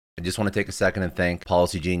I just want to take a second and thank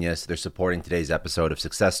Policy Genius. They're supporting today's episode of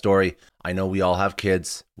Success Story. I know we all have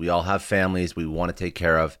kids, we all have families we want to take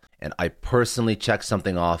care of, and I personally checked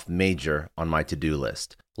something off major on my to-do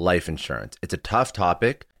list: life insurance. It's a tough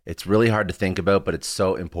topic. It's really hard to think about, but it's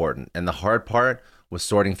so important. And the hard part was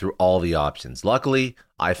sorting through all the options. Luckily,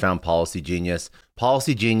 I found Policy Genius.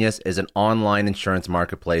 Policy Genius is an online insurance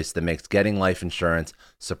marketplace that makes getting life insurance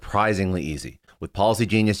surprisingly easy. With Policy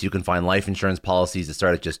Genius, you can find life insurance policies that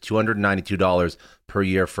start at just $292 per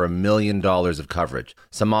year for $1 million of coverage.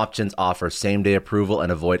 Some options offer same-day approval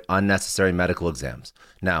and avoid unnecessary medical exams.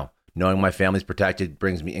 Now, knowing my family's protected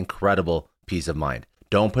brings me incredible peace of mind.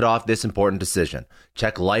 Don't put off this important decision.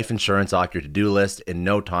 Check life insurance off your to-do list in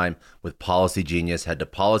no time with Policy Genius. Head to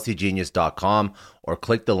policygenius.com or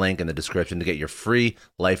click the link in the description to get your free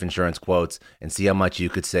life insurance quotes and see how much you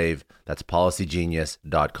could save. That's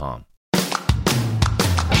policygenius.com.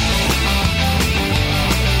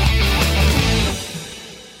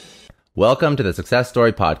 Welcome to the Success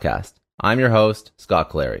Story Podcast. I'm your host, Scott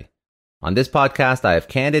Clary. On this podcast, I have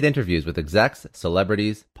candid interviews with execs,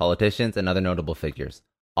 celebrities, politicians, and other notable figures,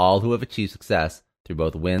 all who have achieved success through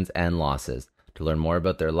both wins and losses, to learn more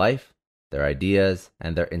about their life, their ideas,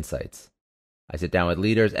 and their insights. I sit down with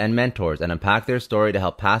leaders and mentors and unpack their story to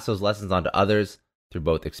help pass those lessons on to others through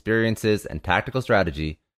both experiences and tactical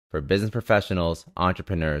strategy for business professionals,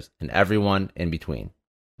 entrepreneurs, and everyone in between.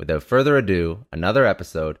 Without further ado, another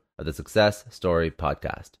episode of the Success Story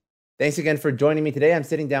Podcast. Thanks again for joining me today. I'm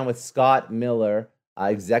sitting down with Scott Miller,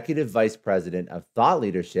 Executive Vice President of Thought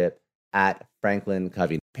Leadership at Franklin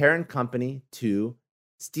Covey, parent company to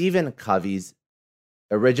Stephen Covey's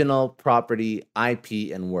original property,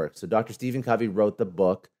 IP, and work. So Dr. Stephen Covey wrote the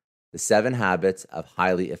book, The 7 Habits of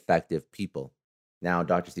Highly Effective People. Now,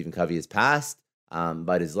 Dr. Stephen Covey has passed,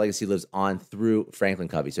 but his legacy lives on through Franklin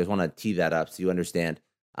Covey. So I just want to tee that up so you understand.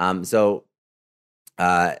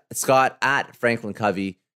 Scott at Franklin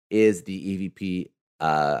Covey is the EVP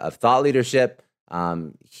of Thought Leadership.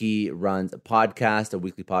 He runs a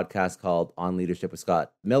weekly podcast called On Leadership with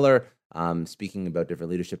Scott Miller, speaking about different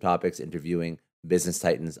leadership topics, interviewing business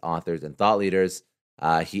titans, authors, and thought leaders.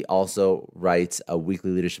 He also writes a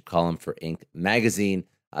weekly leadership column for Inc. magazine.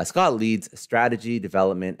 Scott leads strategy,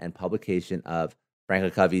 development, and publication of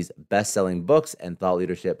Franklin Covey's best-selling books and thought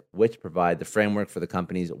leadership, which provide the framework for the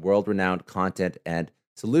company's world-renowned content and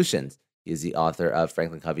solutions. He is the author of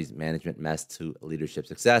Franklin Covey's Management Mess to Leadership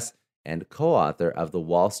Success and co-author of the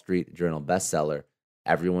Wall Street Journal bestseller,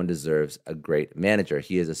 Everyone Deserves a Great Manager.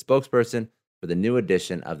 He is a spokesperson for the new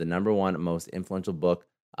edition of the #1 most influential book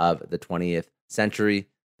of the 20th century,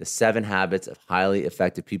 The 7 Habits of Highly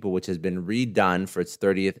Effective People, which has been redone for its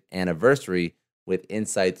 30th anniversary with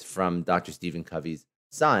insights from Dr. Stephen Covey's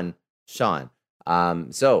son, Sean.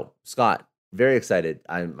 So, Scott, very excited.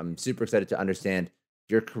 I'm super excited to understand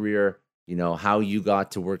your career, how you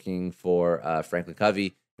got to working for Franklin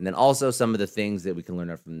Covey, and then also some of the things that we can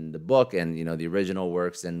learn from the book and, the original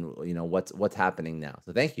works and, what's happening now.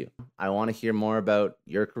 So thank you. I want to hear more about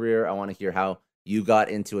your career. I want to hear how you got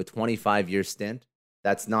into a 25-year stint.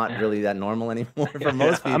 That's not really that normal anymore for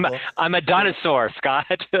most people. I'm a dinosaur, Scott.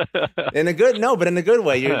 in a good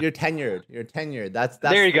way. You're tenured. You're tenured. That's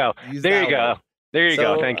there you go. There you go. There you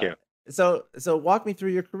go. Thank you. So walk me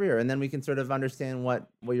through your career, and then we can sort of understand what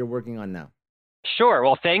you're working on now. Sure.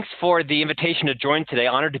 Well, thanks for the invitation to join today.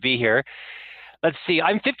 Honored to be here. Let's see.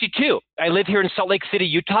 I'm 52. I live here in Salt Lake City,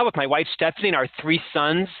 Utah, with my wife Stephanie and our 3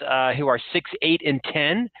 sons, who are 6, 8, and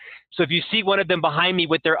 10. So if you see one of them behind me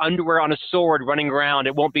with their underwear on a sword running around,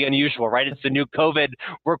 it won't be unusual, right? It's the new COVID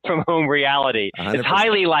work from home reality. 100%. It's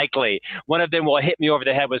highly likely one of them will hit me over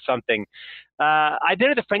the head with something. I've been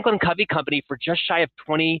at the Franklin Covey Company for just shy of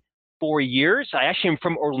 24 years. I actually am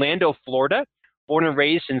from Orlando, Florida, born and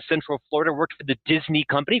raised in Central Florida, worked for the Disney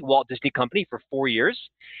Company, Walt Disney Company, for 4 years.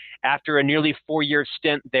 After a nearly 4-year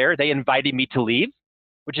stint there, they invited me to leave,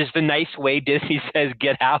 which is the nice way Disney says,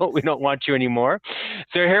 get out, we don't want you anymore.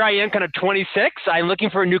 So here I am, kind of 26. I'm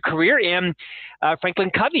looking for a new career, and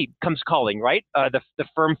Franklin Covey comes calling, right? The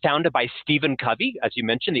firm founded by Stephen Covey, as you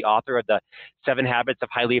mentioned, the author of the 7 Habits of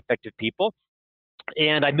Highly Effective People.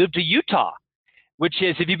 And I moved to Utah, which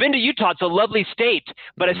is, if you've been to Utah, it's a lovely state,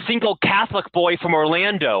 but a single Catholic boy from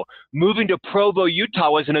Orlando moving to Provo,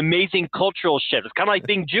 Utah was an amazing cultural shift. It's kind of like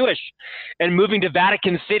being Jewish and moving to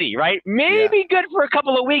Vatican City, right? Maybe good for a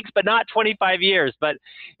couple of weeks, but not 25 years. But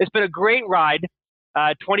it's been a great ride.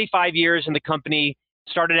 25 years in the company,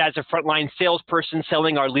 started as a frontline salesperson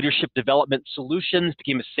selling our leadership development solutions,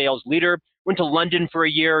 became a sales leader, went to London for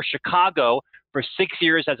a year, Chicago for 6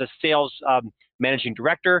 years as a sales managing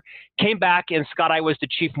director. Came back, and Scott, I was the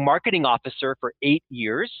chief marketing officer for 8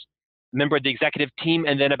 years, member of the executive team,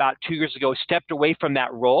 and then about 2 years ago, stepped away from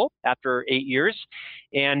that role after 8 years.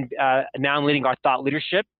 And now I'm leading our thought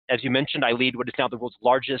leadership. As you mentioned, I lead what is now the world's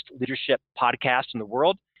largest leadership podcast in the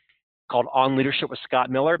world, called On Leadership with Scott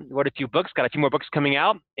Miller. Wrote a few books, got a few more books coming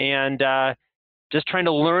out, and just trying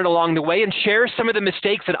to learn along the way and share some of the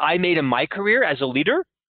mistakes that I made in my career as a leader.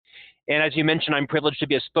 And as you mentioned, I'm privileged to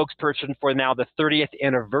be a spokesperson for now the 30th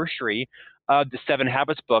anniversary of the 7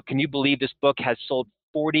 Habits book. Can you believe this book has sold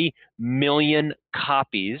 40 million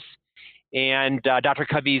copies? And Dr.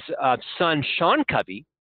 Covey's son, Sean Covey,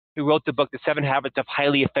 who wrote the book, The 7 Habits of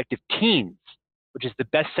Highly Effective Teens, which is the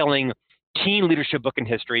best-selling teen leadership book in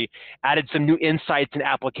history, added some new insights and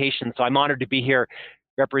applications. So I'm honored to be here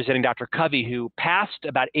representing Dr. Covey, who passed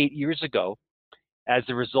about 8 years ago as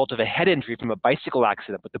a result of a head injury from a bicycle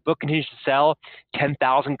accident. But the book continues to sell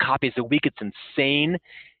 10,000 copies a week. It's insane.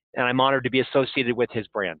 And I'm honored to be associated with his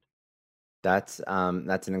brand. That's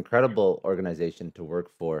an incredible organization to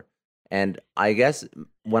work for. And I guess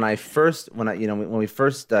when we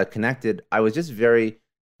first connected, I was just very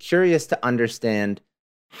curious to understand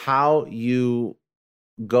how you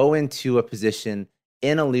go into a position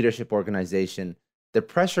in a leadership organization. The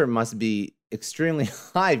pressure must be extremely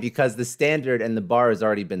high because the standard and the bar has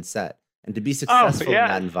already been set, and to be successful in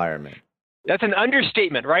that environment. That's an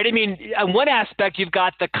understatement, right? I mean, on one aspect, you've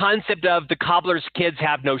got the concept of the cobbler's kids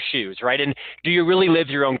have no shoes, right? And do you really live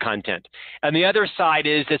your own content? And the other side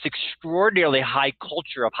is this extraordinarily high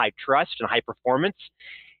culture of high trust and high performance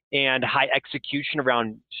and high execution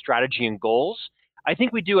around strategy and goals. I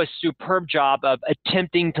think we do a superb job of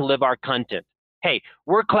attempting to live our content. Hey,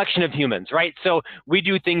 we're a collection of humans, right? So we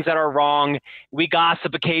do things that are wrong. We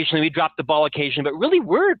gossip occasionally. We drop the ball occasionally. But really,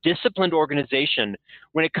 we're a disciplined organization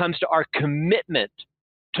when it comes to our commitment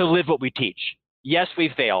to live what we teach. Yes, we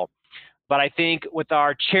fail. But I think with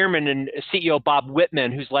our chairman and CEO, Bob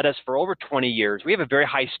Whitman, who's led us for over 20 years, we have a very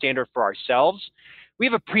high standard for ourselves. We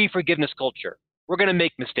have a pre-forgiveness culture. We're going to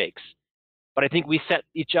make mistakes. But I think we set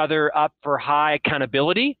each other up for high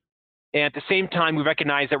accountability. And at the same time, we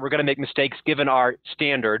recognize that we're going to make mistakes given our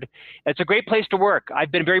standard. It's a great place to work.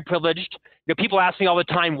 I've been very privileged. People ask me all the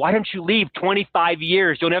time, why don't you leave 25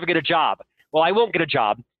 years? You'll never get a job. Well, I won't get a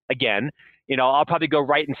job again. I'll probably go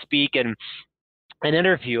write and speak and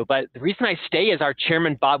interview. But the reason I stay is our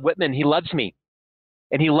chairman, Bob Whitman, he loves me.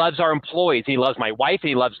 And he loves our employees. He loves my wife, and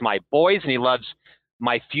he loves my boys, and he loves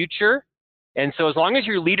my future. And so as long as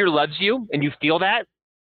your leader loves you and you feel that,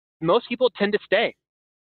 most people tend to stay.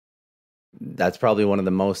 That's probably one of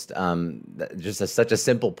the most such a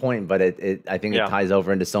simple point, but I think it ties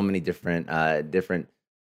over into so many different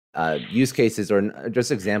use cases or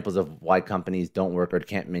just examples of why companies don't work or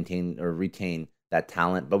can't maintain or retain that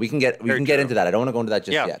talent. But we can get into that. I don't want to go into that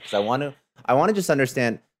just yet, because I want to just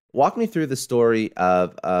understand. Walk me through the story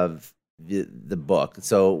of the book.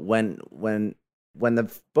 So when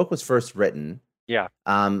the book was first written,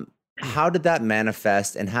 how did that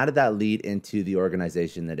manifest, and how did that lead into the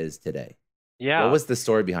organization that is today? Yeah. What was the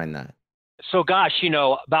story behind that? So gosh,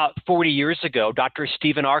 about 40 years ago, Dr.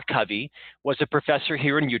 Stephen R. Covey was a professor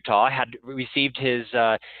here in Utah, had received his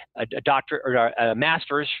a doctorate or a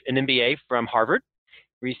master's, an MBA from Harvard,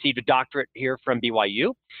 received a doctorate here from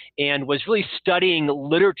BYU, and was really studying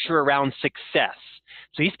literature around success.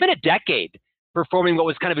 So he spent a decade performing what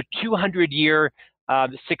was kind of a 200-year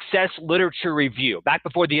success literature review back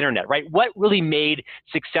before the internet, right? What really made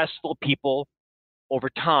successful people over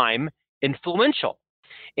time influential?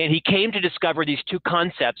 And he came to discover these two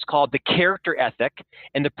concepts called the character ethic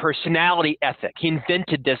and the personality ethic. He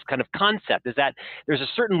invented this kind of concept, is that there's a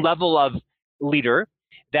certain level of leader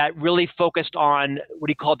that really focused on what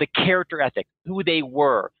he called the character ethic, who they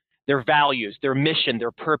were, their values, their mission,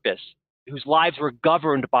 their purpose, whose lives were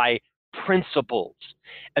governed by principles.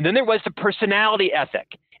 And then there was the personality ethic.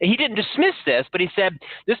 And he didn't dismiss this, but he said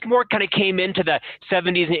this more kind of came into the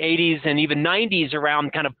 70s and 80s and even 90s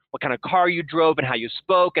around kind of what kind of car you drove and how you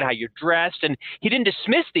spoke and how you dressed. And he didn't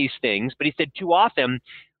dismiss these things, but he said too often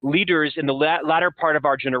leaders in the latter part of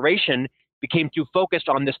our generation became too focused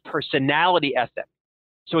on this personality ethic.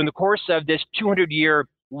 So in the course of this 200-year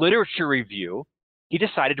literature review, he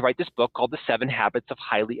decided to write this book called The 7 Habits of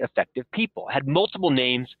Highly Effective People. It had multiple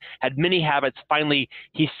names, had many habits. Finally,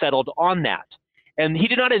 he settled on that. And he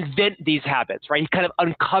did not invent these habits, right? He kind of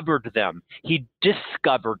uncovered them. He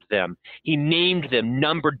discovered them. He named them,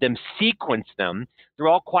 numbered them, sequenced them. They're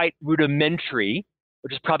all quite rudimentary,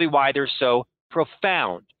 which is probably why they're so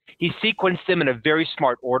profound. He sequenced them in a very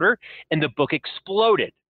smart order, and the book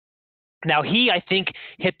exploded. Now, he, I think,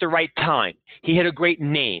 hit the right time. He had a great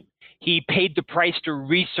name. He paid the price to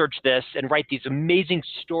research this and write these amazing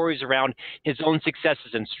stories around his own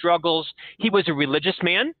successes and struggles. He was a religious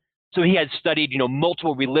man, so he had studied,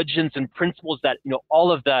 multiple religions and principles that,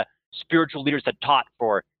 all of the spiritual leaders had taught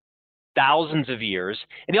for thousands of years.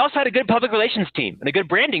 And he also had a good public relations team and a good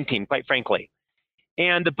branding team, quite frankly.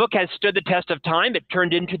 And the book has stood the test of time. It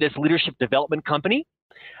turned into this leadership development company.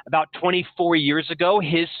 About 24 years ago,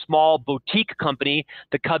 his small boutique company,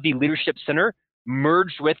 the Covey Leadership Center,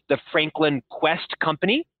 merged with the Franklin Quest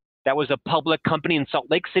Company. That was a public company in Salt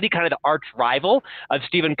Lake City, kind of the arch rival of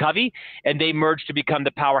Stephen Covey. And they merged to become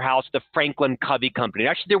the powerhouse, the Franklin Covey Company.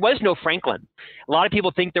 Actually, there was no Franklin. A lot of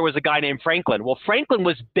people think there was a guy named Franklin. Well, Franklin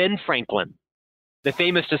was Ben Franklin, the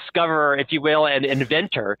famous discoverer, if you will, and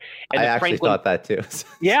inventor. And I actually thought that too.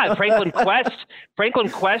 Yeah, Franklin Quest. Franklin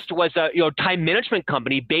Quest was a time management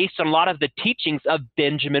company based on a lot of the teachings of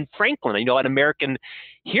Benjamin Franklin, an American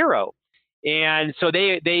hero. And so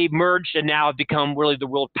they merged and now have become really the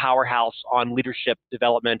world powerhouse on leadership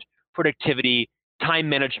development, productivity, time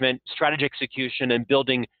management, strategy execution, and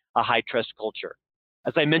building a high trust culture.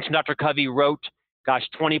 As I mentioned, Dr. Covey wrote,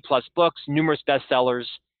 20 plus books, numerous bestsellers,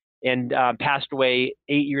 and passed away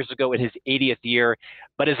 8 years ago in his 80th year.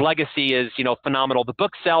 But his legacy is, phenomenal. The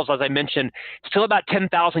book sells, as I mentioned, still about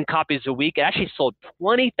 10,000 copies a week. It actually sold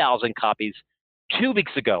 20,000 copies 2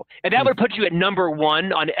 weeks ago. And that would put you at number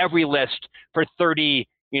one on every list for 30,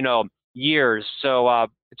 years. So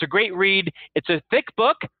it's a great read. It's a thick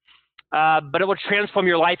book, but it will transform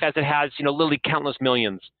your life as it has, literally countless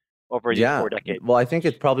millions over these 4 decades. Well, I think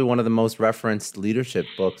it's probably one of the most referenced leadership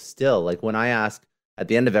books still. Like when I ask, at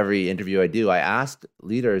the end of every interview I do, I ask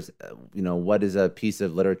leaders, what is a piece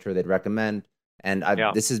of literature they'd recommend, and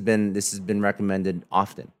this has been recommended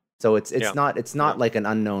often. So it's not like an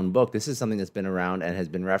unknown book. This is something that's been around and has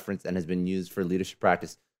been referenced and has been used for leadership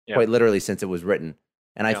practice quite literally since it was written.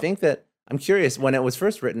 And I think that I'm curious, when it was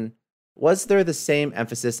first written, was there the same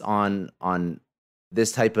emphasis on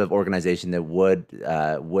this type of organization that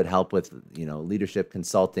would help with leadership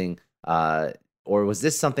consulting, or was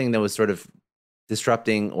this something that was sort of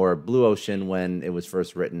disrupting or blue ocean when it was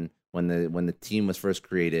first written, when the team was first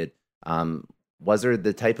created? Was there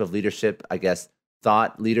the type of leadership, I guess,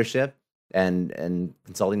 thought leadership and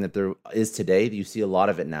consulting that there is today? You see a lot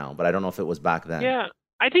of it now, but I don't know if it was back then. Yeah,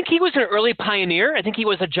 I think he was an early pioneer. I think he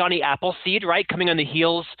was a Johnny Appleseed, right, coming on the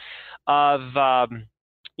heels of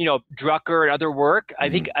Drucker and other work.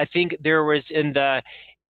 Mm-hmm. I think there was in the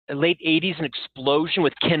late 80s an explosion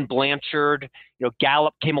with Ken Blanchard.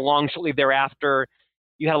 Gallup came along shortly thereafter.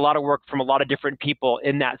 You had a lot of work from a lot of different people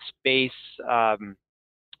in that space.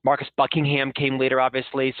 Marcus Buckingham came later,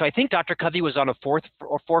 obviously. So I think Dr. Covey was on a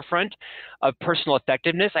forefront of personal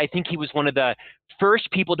effectiveness. I think he was one of the first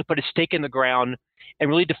people to put a stake in the ground and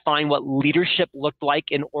really define what leadership looked like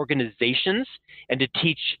in organizations and to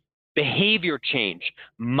teach behavior change,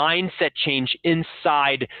 mindset change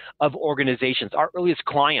inside of organizations. Our earliest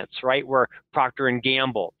clients, right, were Procter and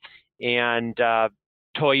Gamble and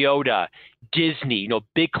Toyota, Disney,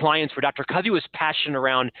 big clients where Dr. Covey was passionate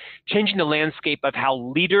around changing the landscape of how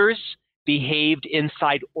leaders behaved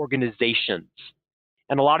inside organizations.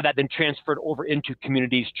 And a lot of that then transferred over into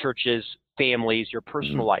communities, churches, families, your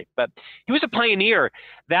personal life. But he was a pioneer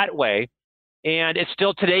that way. And it's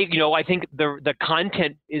still today, I think the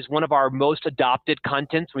content is one of our most adopted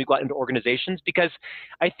contents when we go out into organizations, because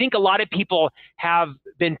I think a lot of people have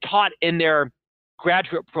been taught in their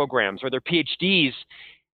graduate programs or their PhDs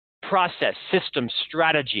process, systems,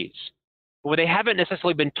 strategies. But what they haven't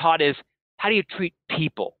necessarily been taught is, how do you treat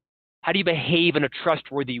people? How do you behave in a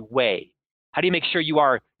trustworthy way? How do you make sure you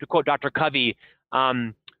are, to quote Dr. Covey,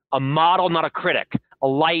 a model, not a critic, a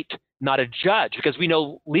light, not a judge? Because we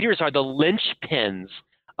know leaders are the linchpins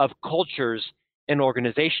of cultures in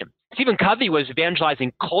organization. Stephen Covey was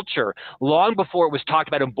evangelizing culture long before it was talked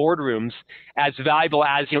about in boardrooms as valuable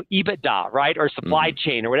as EBITDA, right, or supply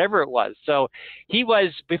chain or whatever it was. So he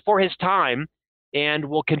was before his time and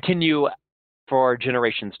will continue for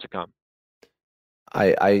generations to come.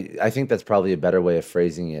 I think that's probably a better way of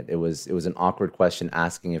phrasing it. It was an awkward question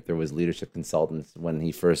asking if there was leadership consultants when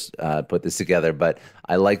he first put this together. But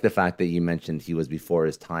I like the fact that you mentioned he was before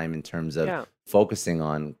his time in terms of focusing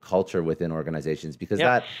on culture within organizations, because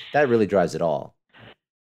that really drives it all.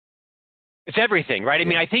 It's everything, right? I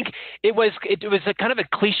mean, I think it was a kind of a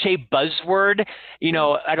cliche buzzword,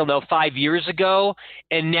 I don't know, 5 years ago,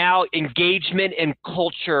 and now engagement and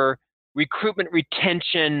culture, recruitment,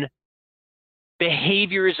 retention,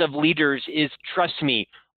 behaviors of leaders is, trust me,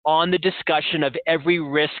 on the discussion of every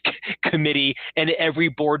risk committee and every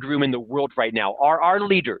boardroom in the world right now. Are our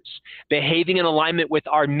leaders behaving in alignment with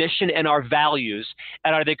our mission and our values?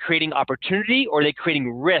 And are they creating opportunity, or are they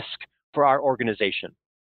creating risk for our organization?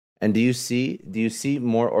 And do you see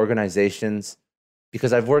more organizations?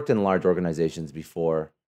 Because I've worked in large organizations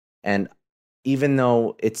before, and even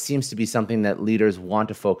though it seems to be something that leaders want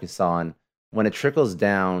to focus on, when it trickles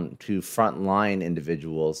down to frontline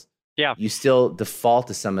individuals, Yeah. you still default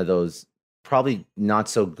to some of those probably not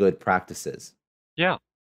so good practices. Yeah.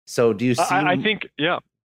 So do you see? I think, yeah.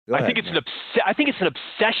 Go ahead, I think it's an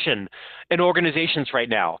obsession in organizations right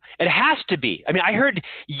now. It has to be. I mean, I heard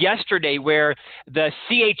yesterday where the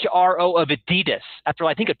CHRO of Adidas, after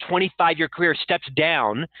I think a 25-year career, steps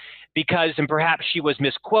down because, and perhaps she was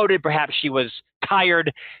misquoted, perhaps she was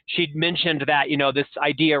tired. She'd mentioned that, this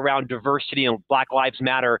idea around diversity and Black Lives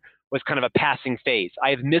Matter was kind of a passing phase.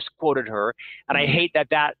 I have misquoted her, and I hate that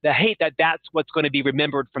that's what's going to be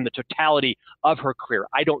remembered from the totality of her career.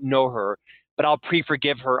 I don't know her, but I'll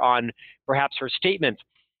forgive her on perhaps her statement.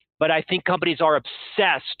 But I think companies are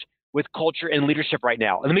obsessed with culture and leadership right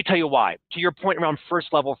now. And let me tell you why. To your point around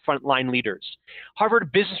first-level frontline leaders,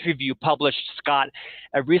 Harvard Business Review published, Scott,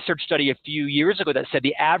 a research study a few years ago that said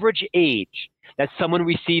the average age that someone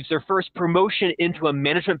receives their first promotion into a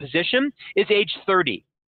management position is age 30.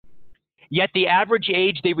 Yet the average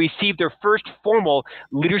age they receive their first formal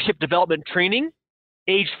leadership development training,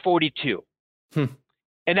 age 42.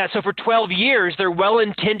 And that, so for 12 years, they're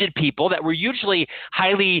well-intended people that were usually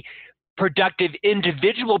highly productive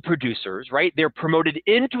individual producers, right? They're promoted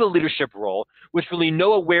into a leadership role with really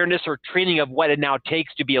no awareness or training of what it now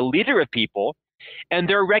takes to be a leader of people. And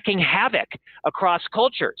they're wreaking havoc across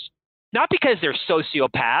cultures. Not because they're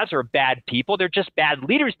sociopaths or bad people, they're just bad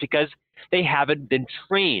leaders because they haven't been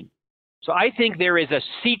trained. So I think there is a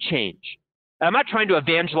sea change. I'm not trying to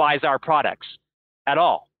evangelize our products at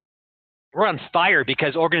all. We're on fire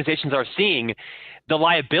because organizations are seeing the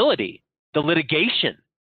liability, the litigation,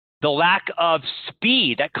 the lack of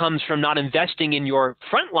speed that comes from not investing in your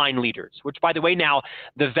frontline leaders, which, by the way, now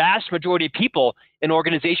the vast majority of people in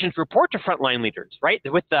organizations report to frontline leaders, right?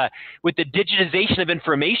 With the digitization of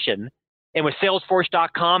information and with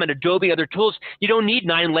Salesforce.com and Adobe and other tools, you don't need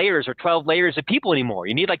 9 layers or 12 layers of people anymore.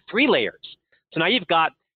 You need like 3 layers. So now you've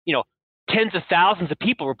got, tens of thousands of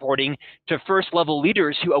people reporting to first-level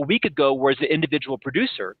leaders who a week ago was the individual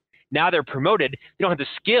producer. Now they're promoted. They don't have the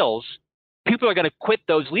skills. People are going to quit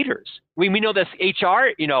those leaders. We know this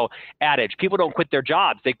HR, adage. People don't quit their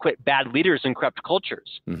jobs. They quit bad leaders and corrupt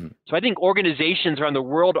cultures. Mm-hmm. So I think organizations around the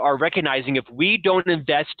world are recognizing if we don't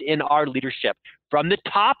invest in our leadership from the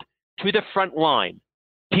top to the front line,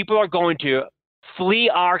 people are going to flee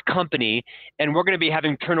our company, and we're going to be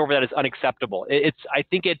having turnover that is unacceptable. I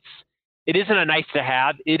think it isn't a nice to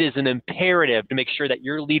have. It is an imperative to make sure that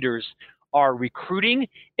your leaders are recruiting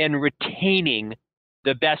and retaining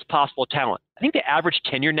the best possible talent. I think the average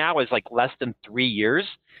tenure now is like less than 3 years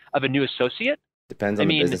of a new associate. Depends on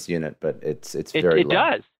the business unit, but it's very low. It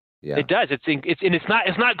does. Yeah. It does.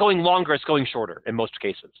 It's not going longer. It's going shorter in most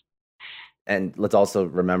cases. And let's also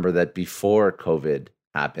remember that before COVID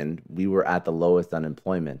happened, we were at the lowest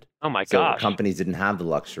unemployment. Oh my gosh! So companies didn't have the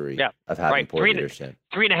luxury of having poor leadership.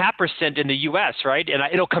 3.5% in the U.S., right? And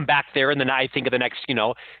it'll come back there in the I think of the next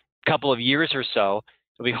couple of years or so.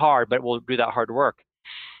 It'll be hard, but we'll do that hard work.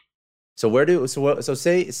 So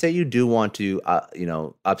say you do want to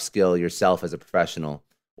upskill yourself as a professional,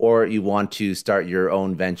 or you want to start your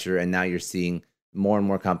own venture, and now you're seeing more and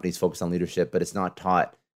more companies focus on leadership, but it's not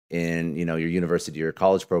taught in your university or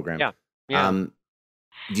college program. Yeah.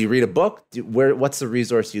 Do you read a book? What's the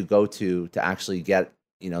resource you go to actually get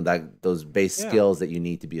those base skills that you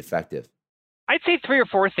need to be effective? I'd say 3 or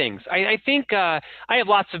 4 things. I think I have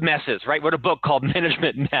lots of messes, right? Wrote a book called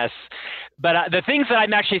Management Mess. But the things that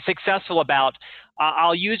I'm actually successful about,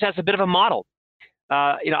 I'll use as a bit of a model.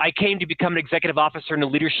 I came to become an executive officer in a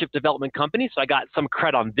leadership development company, so I got some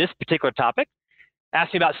credit on this particular topic.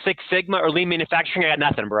 Ask me about Six Sigma or lean manufacturing, I got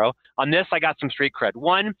nothing, bro. On this, I got some street cred.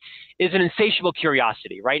 One is an insatiable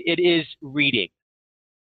curiosity, right? It is reading.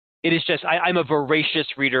 It is just, I'm a voracious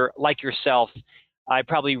reader like yourself. I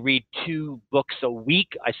probably read 2 books a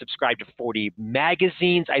week. I subscribe to 40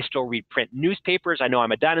 magazines. I still read print newspapers. I know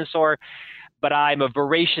I'm a dinosaur, but I'm a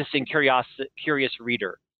voracious and curious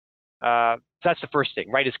reader. So that's the first thing,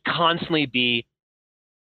 right? Is constantly be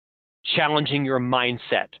challenging your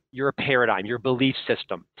mindset, your paradigm, your belief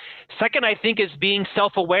system. Second, I think, is being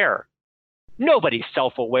self-aware. Nobody's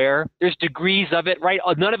self-aware. There's degrees of it, right?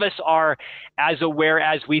 None of us are as aware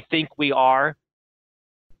as we think we are.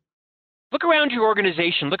 Look around your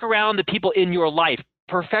organization. Look around the people in your life.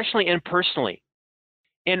 professionally and personally,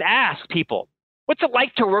 and ask people, what's it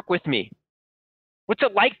like to work with me? What's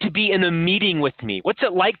it like to be in a meeting with me? What's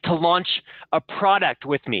it like to launch a product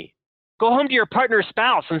with me? Go home to your partner or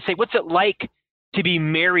spouse and say, what's it like to be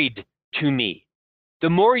married to me? The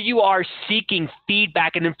more you are seeking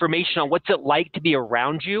feedback and information on what's it like to be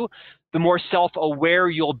around you, the more self-aware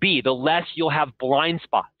you'll be, the less you'll have blind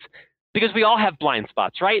spots. Because we all have blind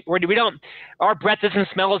spots, right? Our breath doesn't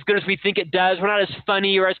smell as good as we think it does. We're not as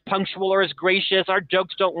funny or as punctual or as gracious. Our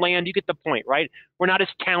jokes don't land. You get the point, right? We're not as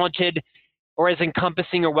talented or as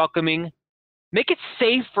encompassing or welcoming. Make it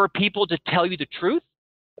safe for people to tell you the truth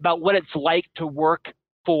about what it's like to work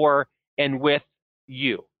for and with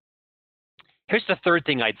you. Here's the third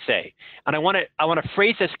thing I'd say, and I want to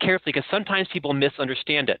phrase this carefully because sometimes people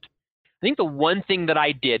misunderstand it. I think the one thing that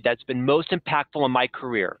I did that's been most impactful in my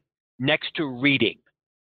career, next to reading,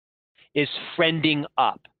 is friending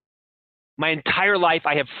up. My entire life,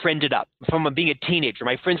 I have friended up from being a teenager.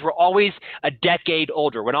 My friends were always a decade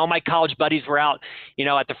older. When all my college buddies were out,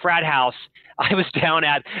 at the frat house, I was down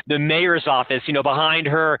at the mayor's office, behind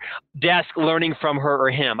her desk, learning from her or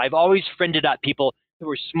him. I've always friended up people who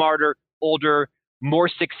were smarter, older, more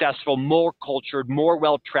successful, more cultured, more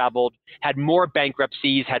well-traveled, had more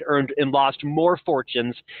bankruptcies, had earned and lost more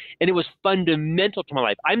fortunes, and it was fundamental to my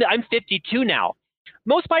life. I'm 52 now.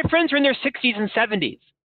 Most of my friends are in their 60s and 70s.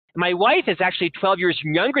 My wife is actually 12 years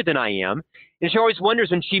younger than I am, and she always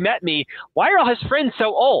wonders when she met me, why are all his friends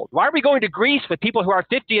so old? Why are we going to Greece with people who are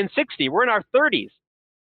 50 and 60? We're in our 30s.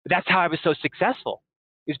 But that's how I was so successful.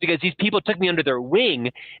 It's because these people took me under their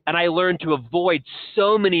wing, and I learned to avoid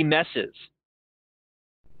so many messes.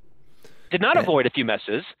 Did not avoid a few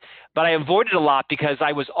messes, but I avoided a lot because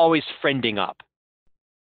I was always friending up.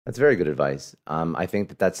 That's very good advice. I think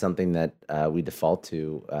that that's something that we default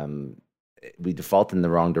to. We default in the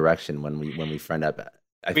wrong direction when we friend up.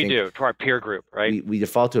 We do, to our peer group, right? We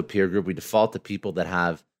default to a peer group. We default to people that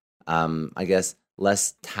have, I guess,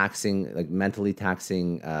 less taxing, like mentally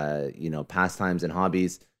taxing, pastimes and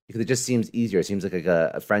hobbies, because it just seems easier. It seems like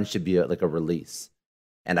a friend should be like a release.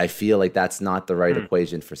 And I feel like that's not the right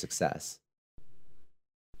equation for success.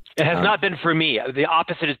 It has not been for me. The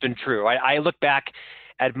opposite has been true. I look back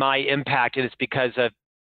at my impact, and it's because of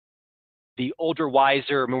the older,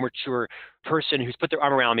 wiser, more mature person who's put their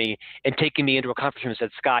arm around me and taken me into a conference room and said,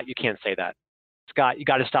 Scott, you can't say that. Scott, you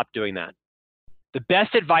got to stop doing that. The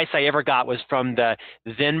best advice I ever got was from the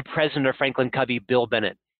then president of Franklin Covey, Bill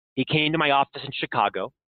Bennett. He came to my office in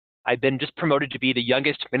Chicago. I'd been just promoted to be the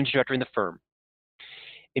youngest managing director in the firm.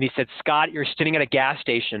 And he said, Scott, you're standing at a gas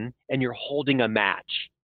station and you're holding a match.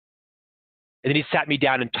 And then he sat me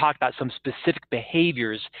down and talked about some specific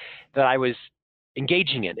behaviors that I was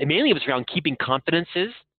engaging in. And mainly it was around keeping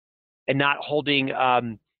confidences and not holding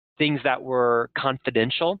things that were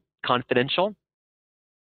confidential.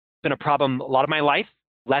 It's been a problem a lot of my life,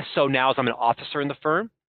 less so now as I'm an officer in the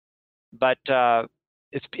firm. But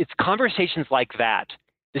it's conversations like that.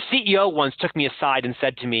 The CEO once took me aside and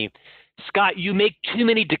said to me, Scott, you make too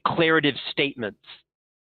many declarative statements.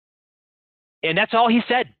 And that's all he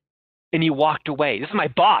said. And he walked away. This is my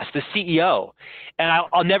boss, the CEO. And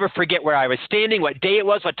I'll never forget where I was standing, what day it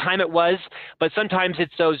was, what time it was. But sometimes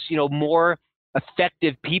it's those, more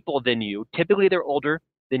effective people than you. Typically, they're older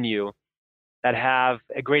than you that have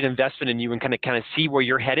a great investment in you and kind of see where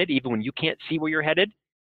you're headed, even when you can't see where you're headed,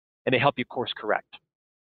 and they help you course correct.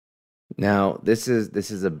 Now, this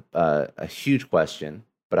is a huge question,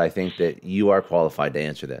 but I think that you are qualified to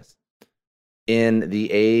answer this. In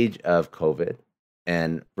the age of COVID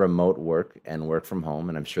and remote work and work from home,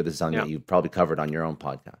 and I'm sure this is something that you've probably covered on your own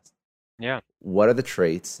podcast. Yeah. What are the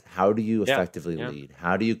traits? How do you effectively lead?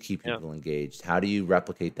 How do you keep people engaged? How do you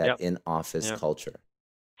replicate that in-office culture?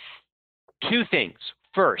 Two things.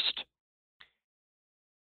 First,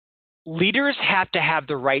 leaders have to have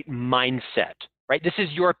the right mindset, right? This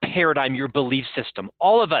is your paradigm, your belief system.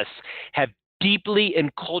 All of us have deeply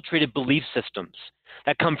enculturated belief systems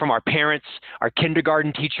that come from our parents, our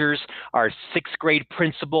kindergarten teachers, our sixth grade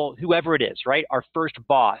principal, whoever it is, right? Our first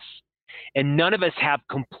boss. And none of us have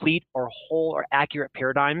complete or whole or accurate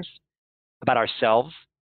paradigms about ourselves,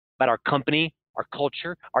 about our company, our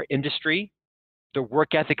culture, our industry, the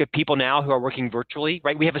work ethic of people now who are working virtually,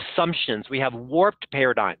 right? We have assumptions. We have warped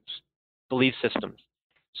paradigms, belief systems.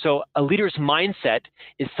 So a leader's mindset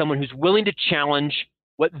is someone who's willing to challenge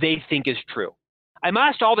what they think is true. I'm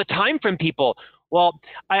asked all the time from people, well,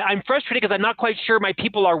 I'm frustrated because I'm not quite sure my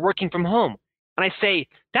people are working from home. And I say,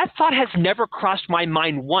 that thought has never crossed my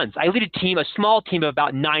mind once. I lead a small team of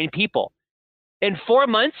about 9 people. In 4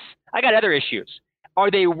 months, I got other issues.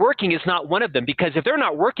 Are they working is not one of them, because if they're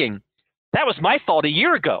not working, That was my fault a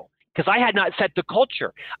year ago because I had not set the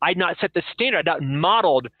culture. I had not set the standard. I had not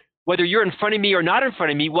modeled, whether you're in front of me or not in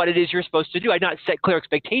front of me, what it is you're supposed to do. I had not set clear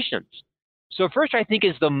expectations. So first, I think,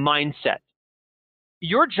 is the mindset.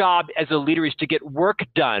 Your job as a leader is to get work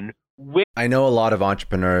done. I know a lot of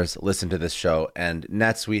entrepreneurs listen to this show, and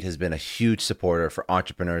NetSuite has been a huge supporter for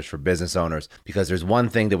entrepreneurs, for business owners, because there's one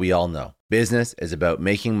thing that we all know. Business is about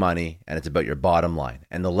making money, and it's about your bottom line.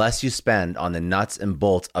 And the less you spend on the nuts and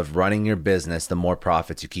bolts of running your business, the more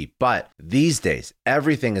profits you keep. But these days,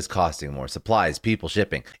 everything is costing more. Supplies, people,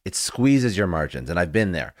 shipping. It squeezes your margins, and I've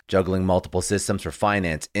been there, juggling multiple systems for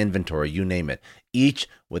finance, inventory, you name it, each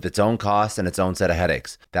with its own costs and its own set of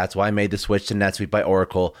headaches. That's why I made the switch to NetSuite by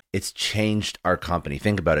Oracle. It's changed our company.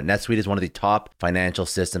 Think about it. NetSuite is one of the top financial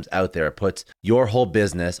systems out there. It puts your whole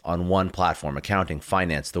business on one platform: accounting,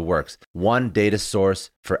 finance, the works. One data source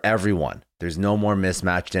for everyone. There's no more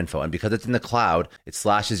mismatched info. And because it's in the cloud, it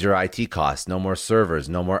slashes your IT costs. No more servers,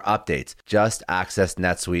 no more updates. Just access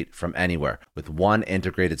NetSuite from anywhere. With one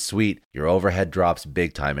integrated suite, your overhead drops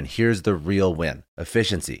big time. And here's the real win: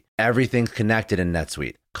 efficiency. Everything's connected in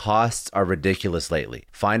NetSuite. Costs are ridiculous lately.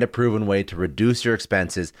 Find a proven way to reduce your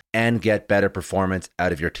expenses and get better performance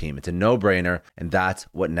out of your team. It's a no-brainer, and that's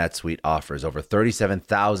what NetSuite offers. Over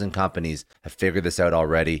 37,000 companies have figured this out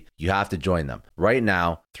already. You have to join them. Right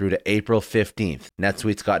now, through to April 15th,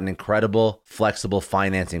 NetSuite's got an incredible, flexible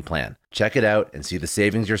financing plan. Check it out and see the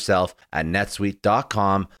savings yourself at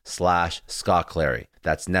netsuite.com/Scott Clary.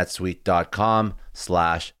 That's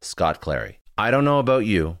netsuite.com/Scott Clary. I don't know about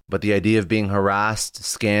you, but the idea of being harassed,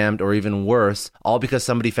 scammed, or even worse, all because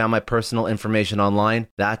somebody found my personal information online,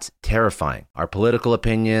 that's terrifying. Our political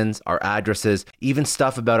opinions, our addresses, even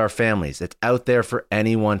stuff about our families, it's out there for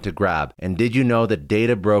anyone to grab. And did you know that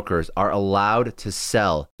data brokers are allowed to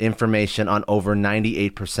sell information on over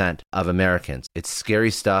 98% of Americans? It's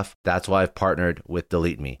scary stuff. That's why I've partnered with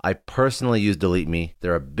Delete Me. I personally use Delete Me.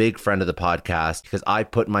 They're a big friend of the podcast because I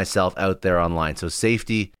put myself out there online. So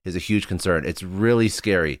safety is a huge concern. It's really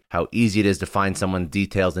scary how easy it is to find someone's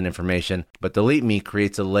details and information, but Delete Me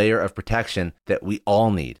creates a layer of protection that we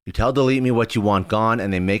all need. You tell Delete Me what you want gone,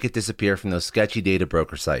 and they make it disappear from those sketchy data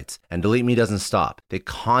broker sites. And Delete Me doesn't stop. They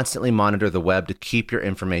constantly monitor the web to keep your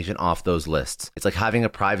information off those lists. It's like having a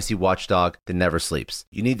privacy watchdog that never sleeps.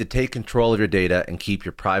 You need to take control of your data and keep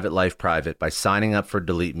your private life private by signing up for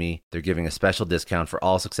Delete Me. They're giving a special discount for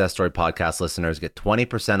all Success Story podcast listeners. Get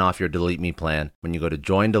 20% off your Delete Me plan when you go to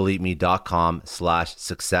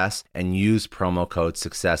joindeleteme.com/success and use promo code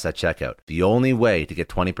success at checkout. The only way to get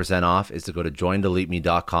 20% off is to go to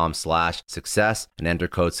joindeleteme.com/success and enter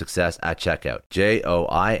code success at checkout.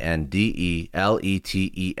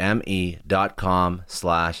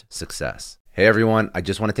 joindeleteme.com/success. Hey everyone, I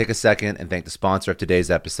just want to take a second and thank the sponsor of today's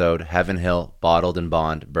episode, Heaven Hill Bottled and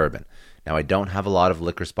Bond Bourbon. Now, I don't have a lot of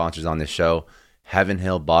liquor sponsors on this show. Heaven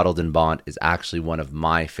Hill Bottled and Bond is actually one of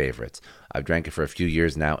my favorites. I've drank it for a few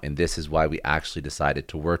years now, and this is why we actually decided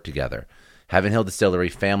to work together. Heaven Hill Distillery,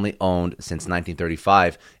 family owned since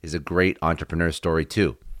 1935, is a great entrepreneur story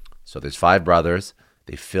too. So there's 5 brothers.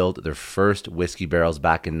 They filled their first whiskey barrels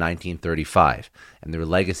back in 1935, and their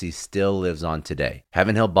legacy still lives on today.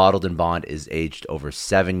 Heaven Hill Bottled and Bond is aged over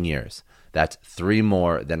 7 years. That's 3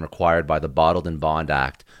 more than required by the Bottled and Bond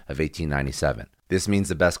Act of 1897. This means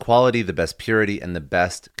the best quality, the best purity, and the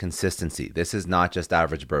best consistency. This is not just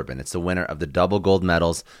average bourbon. It's the winner of the double gold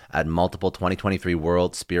medals at multiple 2023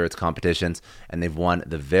 World Spirits competitions, and they've won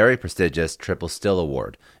the very prestigious Triple Still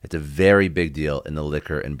Award. It's a very big deal in the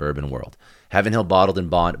liquor and bourbon world. Heaven Hill Bottled and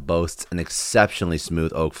Bond boasts an exceptionally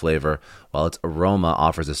smooth oak flavor, while its aroma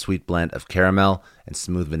offers a sweet blend of caramel and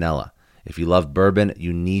smooth vanilla. If you love bourbon,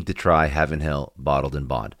 you need to try Heaven Hill Bottled and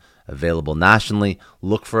Bond. Available nationally,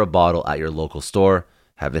 look for a bottle at your local store.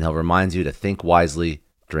 Heaven Hill reminds you to think wisely,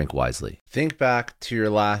 drink wisely. Think back to your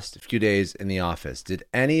last few days in the office. Did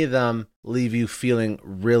any of them leave you feeling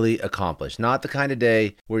really accomplished? Not the kind of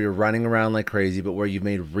day where you're running around like crazy, but where you've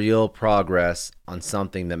made real progress on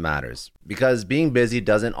something that matters. Because being busy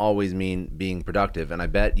doesn't always mean being productive, and I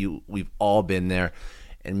bet we've all been there.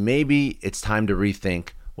 And maybe it's time to rethink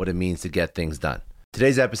what it means to get things done.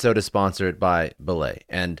 Today's episode is sponsored by Belay,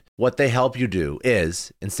 and what they help you do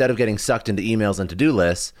is, instead of getting sucked into emails and to-do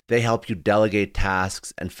lists, they help you delegate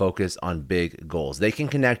tasks and focus on big goals. They can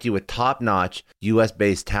connect you with top-notch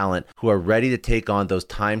US-based talent who are ready to take on those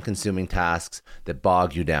time-consuming tasks that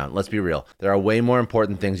bog you down. Let's be real. There are way more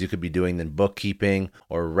important things you could be doing than bookkeeping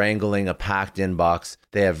or wrangling a packed inbox.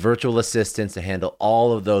 They have virtual assistants to handle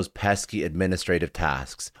all of those pesky administrative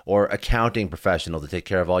tasks, or accounting professionals to take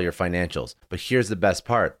care of all your financials. But here's the best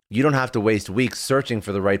part. You don't have to waste weeks searching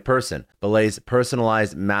for the right person. Belay's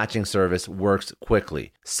personalized matching service works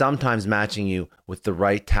quickly, sometimes matching you with the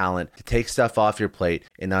right talent to take stuff off your plate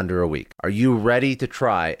in under a week. Are you ready to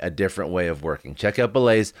try a different way of working? Check out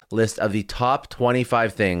Belay's list of the top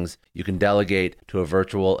 25 things you can delegate to a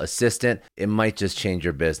virtual assistant. It might just change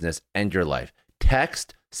your business and your life.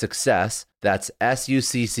 Text SUCCESS, that's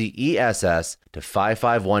SUCCESS, to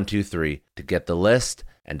 55123 to get the list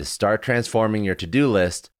and to start transforming your to-do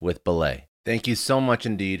list with Belay. Thank you so much,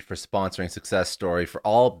 Indeed, for sponsoring Success Story. For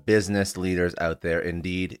all business leaders out there,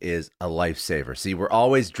 Indeed is a lifesaver. See, we're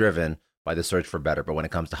always driven by the search for better, but when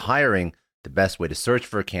it comes to hiring, the best way to search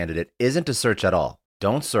for a candidate isn't to search at all.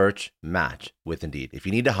 Don't search, match with Indeed. If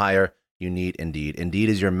you need to hire, you need Indeed. Indeed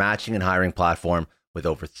is your matching and hiring platform with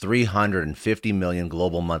over 350 million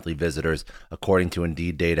global monthly visitors, according to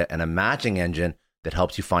Indeed data, and a matching engine that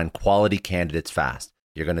helps you find quality candidates fast.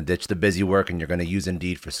 You're going to ditch the busy work and you're going to use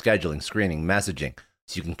Indeed for scheduling, screening, messaging,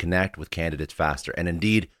 so you can connect with candidates faster. And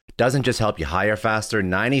Indeed doesn't just help you hire faster.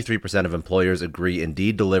 93% of employers agree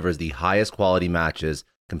Indeed delivers the highest quality matches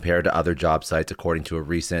compared to other job sites, according to a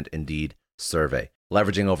recent Indeed survey.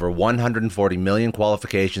 Leveraging over 140 million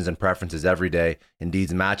qualifications and preferences every day,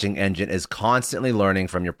 Indeed's matching engine is constantly learning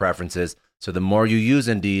from your preferences, so the more you use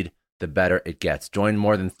Indeed, the better it gets. Join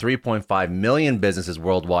more than 3.5 million businesses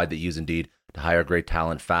worldwide that use Indeed to hire great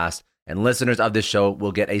talent fast. And listeners of this show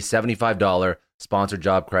will get a $75 sponsored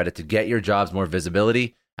job credit to get your jobs more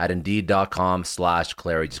visibility at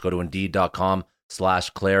Indeed.com/Clary. Just go to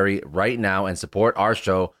Indeed.com/Clary right now and support our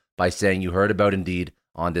show by saying you heard about Indeed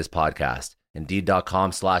on this podcast.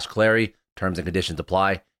 Indeed.com/Clary. Terms and conditions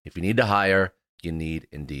apply. If you need to hire, you need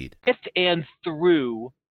Indeed. With and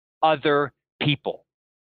through other people.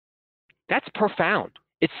 That's profound.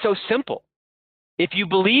 It's so simple. If you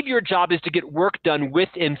believe your job is to get work done with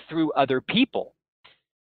and through other people,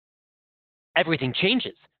 everything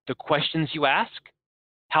changes. The questions you ask,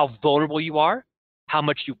 how vulnerable you are, how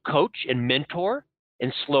much you coach and mentor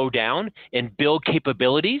and slow down and build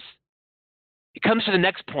capabilities. It comes to the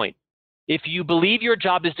next point. If you believe your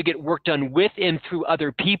job is to get work done with and through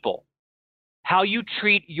other people, how you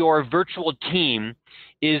treat your virtual team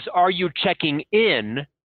is, are you checking in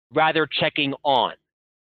rather checking on?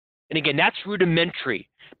 And again, that's rudimentary.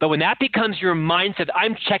 But when that becomes your mindset,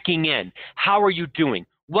 I'm checking in. How are you doing?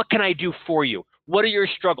 What can I do for you? What are your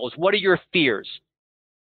struggles? What are your fears?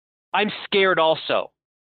 I'm scared also.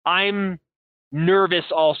 I'm nervous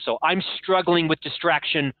also. I'm struggling with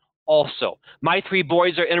distraction also. My 3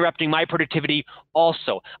 boys are interrupting my productivity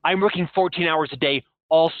also. I'm working 14 hours a day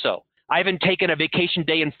also. I haven't taken a vacation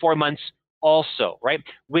day in 4 months also, right?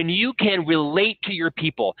 When you can relate to your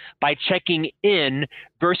people by checking in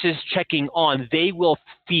versus checking on, they will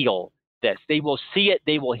feel this. They will see it.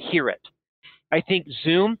 They will hear it. I think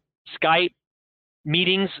Zoom, Skype,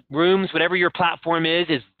 meetings, rooms, whatever your platform is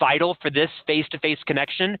vital for this face-to-face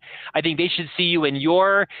connection. I think they should see you in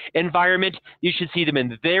your environment. You should see them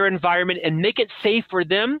in their environment and make it safe for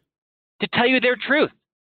them to tell you their truth,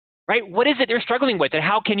 right? What is it they're struggling with, and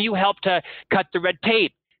how can you help to cut the red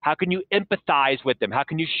tape? How can you empathize with them? How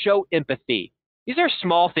can you show empathy? These are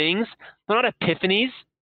small things. They're not epiphanies,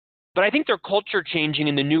 but I think they're culture changing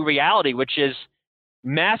in the new reality, which is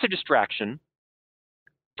massive distraction,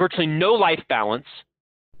 virtually no life balance,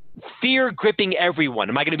 fear gripping everyone.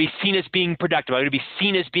 Am I going to be seen as being productive? Am I going to be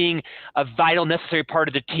seen as being a vital, necessary part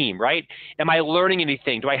of the team, right? Am I learning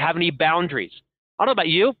anything? Do I have any boundaries? I don't know about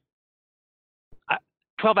you.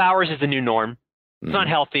 12 hours is the new norm. It's not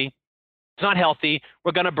healthy. It's not healthy.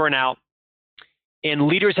 We're going to burn out. And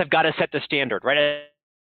leaders have got to set the standard, right?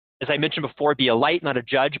 As I mentioned before, be a light, not a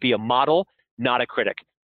judge. Be a model, not a critic.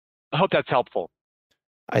 I hope that's helpful.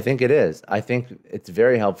 I think it is. I think it's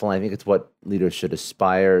very helpful. I think it's what leaders should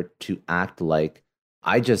aspire to act like.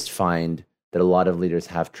 I just find that a lot of leaders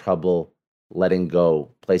have trouble letting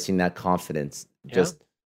go, placing that confidence.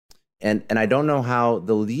 And I don't know how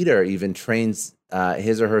the leader even trains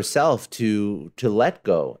his or herself to let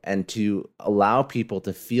go and to allow people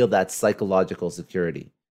to feel that psychological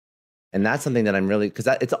security. And that's something that I'm really, because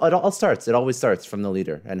it always starts from the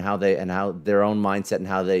leader and how their own mindset and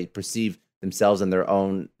how they perceive themselves and their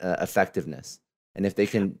own effectiveness. And if they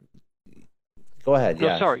can, go ahead.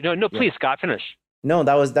 No, please, Scott, finish. No,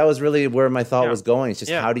 that was really where my thought was going. It's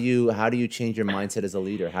just how do you change your mindset as a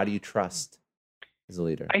leader? How do you trust as a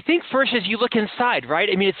leader? I think first is you look inside, right?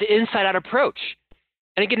 I mean, it's an inside-out approach.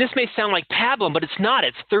 And again, this may sound like pablum, but it's not.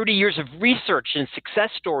 It's 30 years of research and success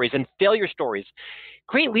stories and failure stories.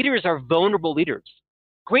 Great leaders are vulnerable leaders.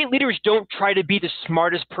 Great leaders don't try to be the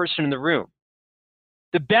smartest person in the room.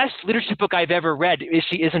 The best leadership book I've ever read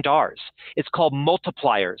isn't ours. It's called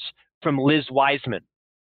Multipliers from Liz Wiseman.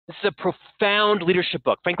 This is a profound leadership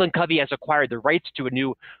book. Franklin Covey has acquired the rights to a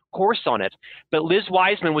new course on it. But Liz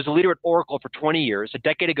Wiseman was a leader at Oracle for 20 years. A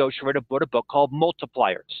decade ago, she wrote a book called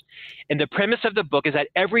Multipliers. And the premise of the book is that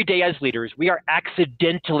every day as leaders, we are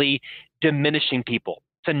accidentally diminishing people.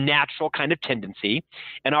 It's a natural kind of tendency.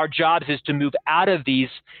 And our job is to move out of these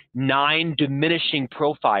 9 diminishing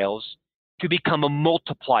profiles to become a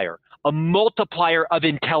multiplier of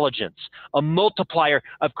intelligence, a multiplier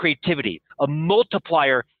of creativity, a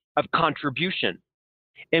multiplier of contribution.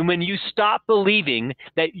 And when you stop believing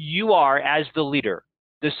that you are, as the leader,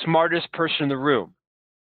 the smartest person in the room,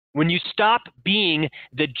 when you stop being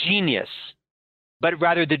the genius, but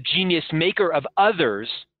rather the genius maker of others,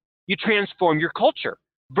 you transform your culture.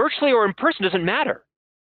 Virtually or in person, doesn't matter.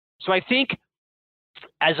 So I think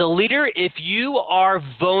as a leader, if you are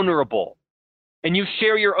vulnerable, and you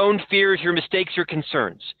share your own fears, your mistakes, your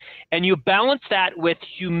concerns, and you balance that with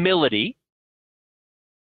humility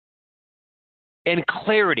and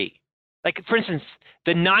clarity. Like, for instance,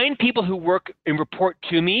 the 9 people who work and report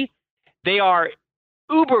to me, they are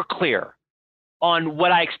uber clear on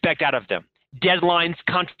what I expect out of them. Deadlines,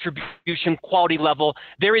 contribution, quality level.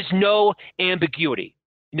 There is no ambiguity.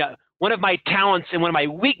 One of my talents and one of my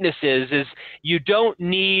weaknesses is you don't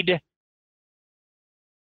need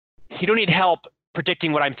help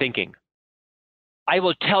predicting what I'm thinking. I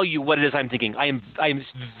will tell you what it is I'm thinking. I am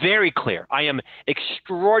very clear. I am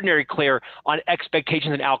extraordinarily clear on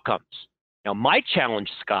expectations and outcomes. Now, my challenge,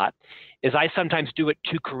 Scott, is I sometimes do it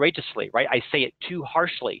too courageously, right? I say it too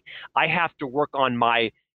harshly. I have to work on my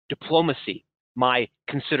diplomacy, my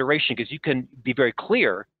consideration, because you can be very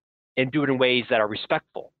clear and do it in ways that are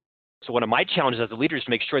respectful. So one of my challenges as a leader is to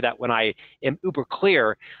make sure that when I am uber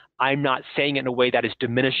clear, I'm not saying it in a way that is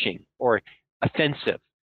diminishing or offensive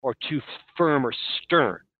or too firm or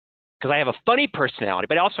stern. Because I have a funny personality,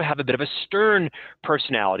 but I also have a bit of a stern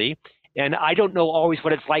personality, and I don't know always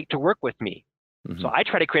what it's like to work with me. Mm-hmm. So I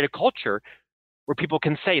try to create a culture where people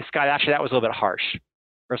can say, Scott, actually, that was a little bit harsh,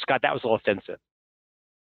 or Scott, that was a little offensive.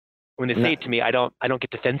 When they say it to me, I don't get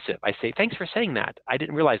defensive. I say, thanks for saying that. I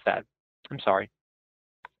didn't realize that. I'm sorry.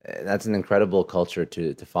 That's an incredible culture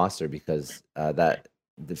to foster, because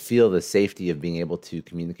to feel the safety of being able to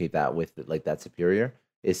communicate that with like that superior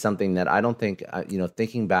is something that I don't think,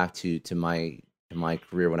 thinking back to my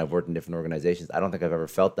career when I've worked in different organizations, I don't think I've ever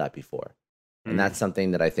felt that before. And that's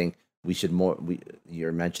something that I think we should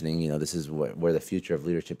you're mentioning, this is where the future of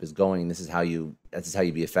leadership is going. This is how you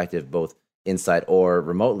be effective, both inside or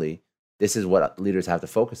remotely. This is what leaders have to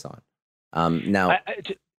focus on. Now,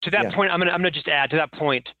 to that point, I'm gonna just add to that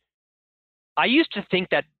point. I used to think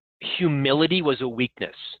that humility was a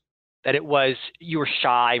weakness, that it was you were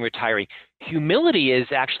shy and retiring. Humility is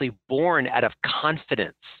actually born out of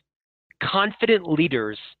confidence. Confident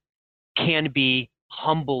leaders can be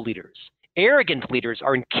humble leaders. Arrogant leaders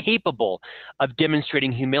are incapable of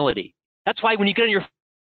demonstrating humility. That's why when you get on your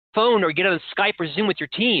phone or get on Skype or Zoom with your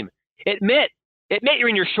team, admit you're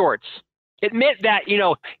in your shorts. Admit that,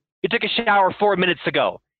 you took a shower 4 minutes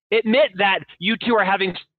ago. Admit that you two are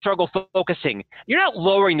having struggle focusing. You're not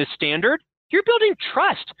lowering the standard. You're building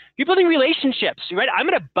trust. You're building relationships, right? I'm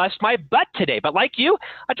going to bust my butt today, but like you,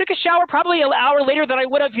 I took a shower probably an hour later than I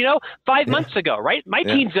would have, 5 months ago, right? My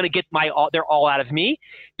team's going to get their all out of me.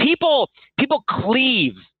 People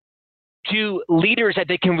cleave to leaders that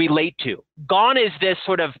they can relate to. Gone is this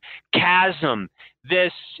sort of chasm,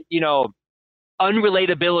 this,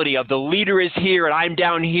 unrelatability of the leader is here and I'm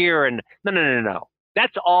down here, and no.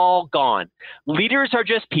 That's all gone. Leaders are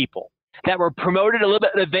just people that were promoted a little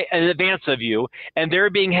bit in advance of you, and they're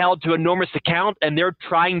being held to enormous account, and they're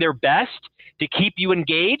trying their best to keep you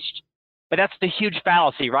engaged. But that's the huge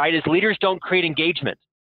fallacy, right? Is leaders don't create engagement.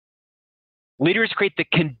 Leaders create the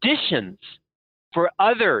conditions for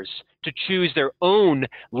others to choose their own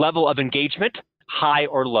level of engagement, high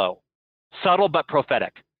or low. Subtle but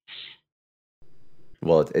prophetic.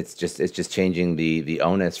 Well, it's just changing the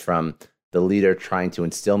onus from the leader trying to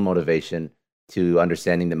instill motivation to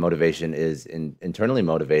understanding that motivation is internally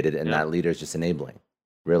motivated, and that leader is just enabling.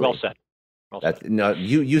 Really well said. No,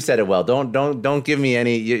 you said it well. Don't give me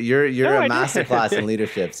any. You're a masterclass in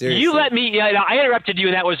leadership. Seriously. You let me. I interrupted you,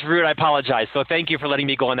 and that was rude. I apologize. So thank you for letting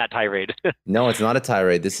me go on that tirade. No, it's not a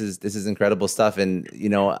tirade. This is incredible stuff. And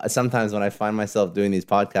sometimes when I find myself doing these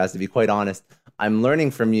podcasts, to be quite honest, I'm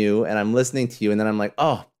learning from you and I'm listening to you, and then I'm like,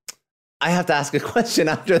 oh, I have to ask a question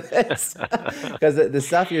after this, because the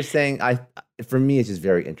stuff you're saying, for me, it's just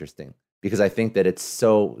very interesting, because I think that it's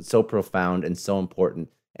so profound and so important.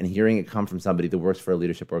 And hearing it come from somebody that works for a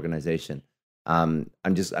leadership organization, I'm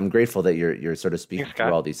grateful that you're sort of speaking Thanks, through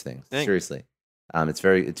Scott. all these things. Thanks. Seriously, it's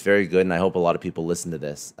very good, and I hope a lot of people listen to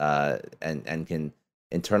this and can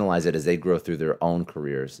internalize it as they grow through their own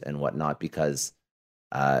careers and whatnot, because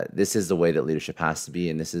this is the way that leadership has to be,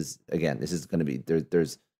 and this is going to be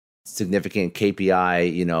there's significant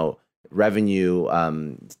KPI, revenue,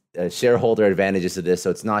 shareholder advantages to this. So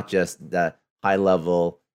it's not just the high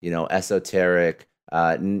level, esoteric,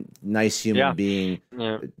 nice human being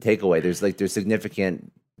takeaway. There's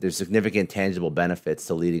significant tangible benefits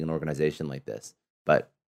to leading an organization like this.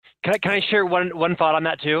 But can I share one thought on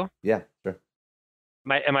that too? Yeah, sure.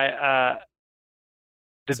 The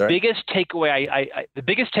biggest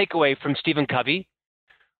takeaway from Stephen Covey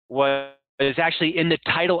was actually in the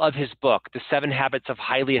title of his book, The 7 Habits of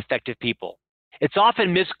Highly Effective People. It's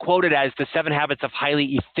often misquoted as The 7 Habits of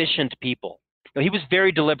Highly Efficient People. He was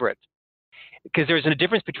very deliberate, because there's a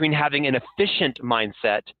difference between having an efficient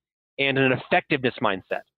mindset and an effectiveness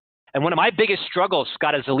mindset. And one of my biggest struggles,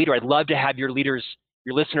 Scott, as a leader, I'd love to have your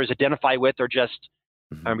listeners identify with or just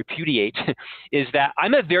repudiate, is that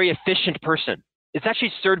I'm a very efficient person. It's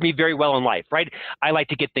actually served me very well in life, right? I like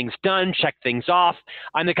to get things done, check things off.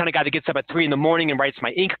 I'm the kind of guy that gets up at 3 in the morning and writes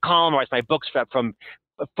my ink column, writes my books from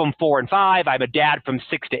 4 and 5. I'm a dad from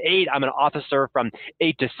 6 to 8. I'm an officer from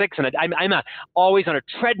 8 to 6. And I'm always on a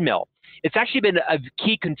treadmill. It's actually been a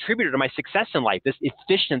key contributor to my success in life, this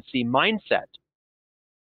efficiency mindset.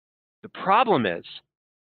 The problem is,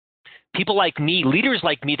 people like me, leaders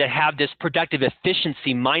like me that have this productive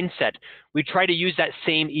efficiency mindset, we try to use that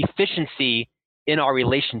same efficiency in our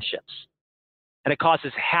relationships. And it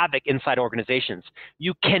causes havoc inside organizations.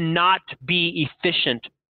 You cannot be efficient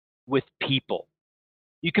with people.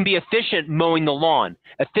 You can be efficient mowing the lawn,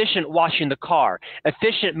 efficient washing the car,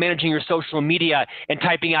 efficient managing your social media and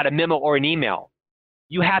typing out a memo or an email.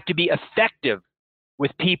 You have to be effective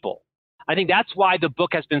with people. I think that's why the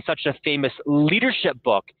book has been such a famous leadership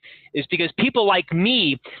book, is because people like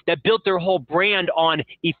me that built their whole brand on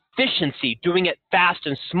efficiency, doing it fast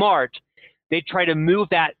and smart, they try to move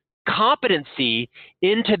that competency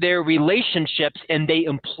into their relationships and they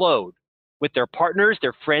implode with their partners,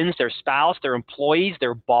 their friends, their spouse, their employees,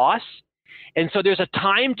 their boss. And so there's a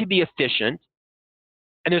time to be efficient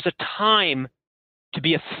and there's a time to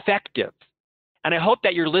be effective. And I hope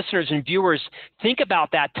that your listeners and viewers think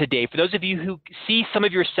about that today. For those of you who see some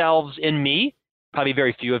of yourselves in me, probably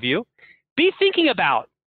very few of you, be thinking about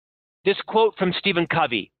this quote from Stephen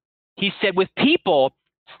Covey. He said, with people,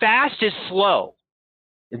 fast is slow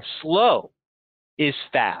and slow is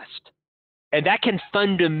fast. And that can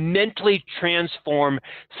fundamentally transform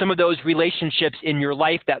some of those relationships in your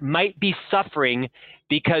life that might be suffering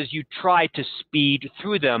because you try to speed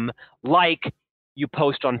through them, like you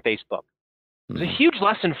post on Facebook. It's a huge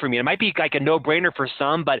lesson for me. It might be like a no-brainer for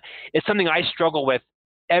some, but it's something I struggle with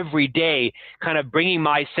every day, kind of bringing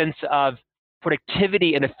my sense of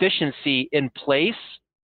productivity and efficiency in place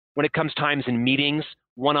when it comes times in meetings,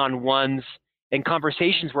 one-on-ones, and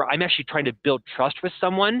conversations where I'm actually trying to build trust with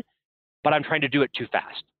someone, but I'm trying to do it too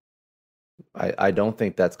fast. I don't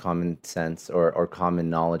think that's common sense or common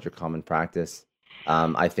knowledge or common practice.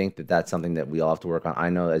 I think that's something that we all have to work on. I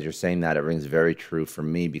know as you're saying that, it rings very true for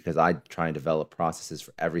me because I try and develop processes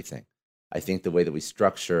for everything. I think the way that we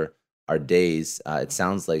structure our days, it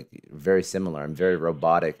sounds like very similar. I'm very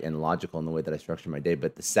robotic and logical in the way that I structure my day.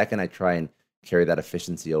 But the second I try and carry that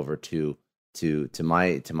efficiency over to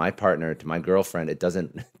my partner, to my girlfriend, it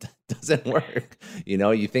doesn't work.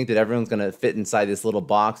 You think that everyone's going to fit inside this little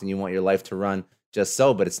box and you want your life to run just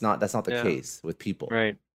so, but that's not the case with people.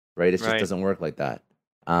 Right. It just doesn't work like that.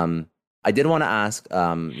 I did want to ask,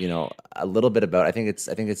 a little bit about, I think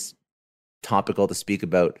it's topical to speak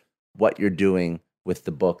about what you're doing with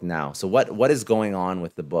the book now. So what is going on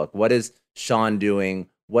with the book? What is Sean doing?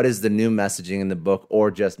 What is the new messaging in the book,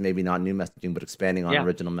 or just maybe not new messaging, but expanding on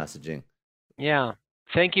original messaging? Yeah.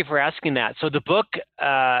 Thank you for asking that. So the book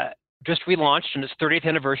just relaunched on its 30th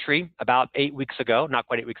anniversary about 8 weeks ago, not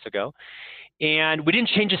quite 8 weeks ago. And we didn't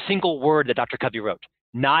change a single word that Dr. Covey wrote,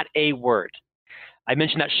 not a word. I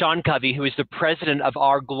mentioned that Sean Covey, who is the president of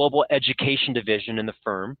our global education division in the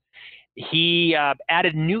firm, he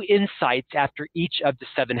added new insights after each of the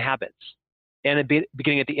 7 habits, and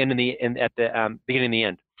beginning at the end and at the beginning and the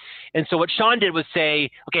end. And so what Sean did was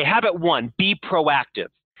say, okay, habit 1, be proactive.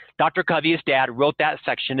 Dr. Covey, his dad, wrote that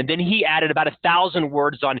section, and then he added about 1,000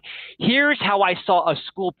 words on, here's how I saw a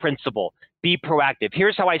school principal be proactive.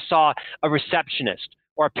 Here's how I saw a receptionist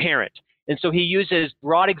or a parent. And so he uses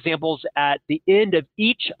broad examples at the end of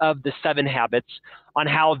each of the 7 habits on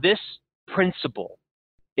how this principle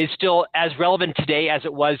is still as relevant today as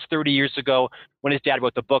it was 30 years ago when his dad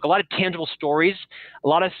wrote the book. A lot of tangible stories, a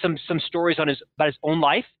lot of some stories on about his own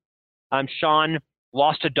life. Sean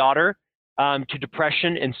lost a daughter to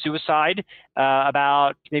depression and suicide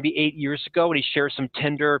about maybe 8 years ago, and he shares some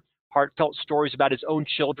tender, heartfelt stories about his own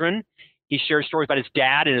children. He shares stories about his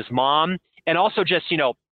dad and his mom, and also just,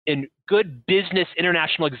 in good business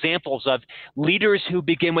international examples of leaders who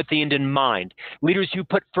begin with the end in mind, leaders who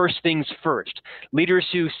put first things first, leaders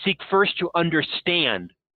who seek first to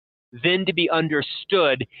understand, then to be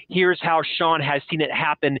understood. Here's how Sean has seen it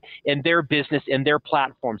happen in their business, in their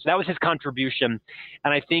platform. So that was his contribution.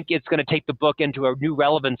 And I think it's going to take the book into a new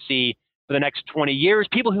relevancy for the next 20 years.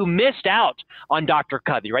 People who missed out on Dr.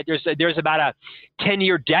 Covey, right? There's about a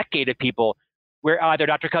 10-year decade of people where either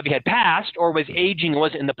Dr. Covey had passed or was aging and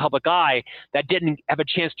wasn't in the public eye that didn't have a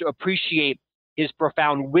chance to appreciate his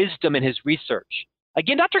profound wisdom and his research.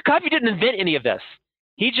 Again, Dr. Covey didn't invent any of this.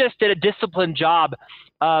 He just did a disciplined job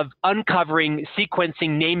of uncovering,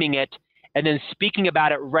 sequencing, naming it, and then speaking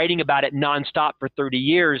about it, writing about it nonstop for 30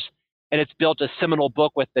 years. And it's built a seminal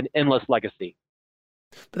book with an endless legacy.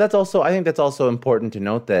 But I think that's also important to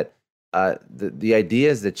note that the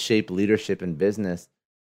ideas that shape leadership in business,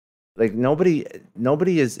 like nobody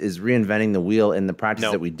is reinventing the wheel in the practice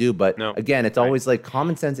that we do. But again, it's always like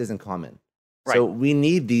common sense isn't common. Right. So we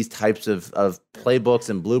need these types of playbooks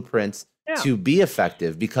and blueprints to be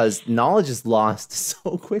effective, because knowledge is lost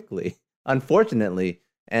so quickly, unfortunately.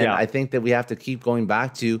 And I think that we have to keep going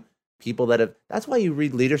back to people that have. That's why you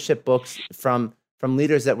read leadership books from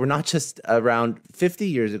leaders that were not just around 50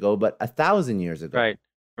 years ago, but 1,000 years ago. Right.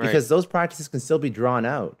 Because those practices can still be drawn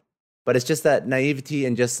out. But it's just that naivety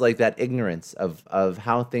and just like that ignorance of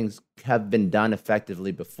how things have been done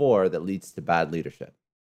effectively before that leads to bad leadership.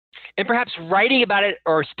 And perhaps writing about it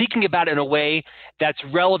or speaking about it in a way that's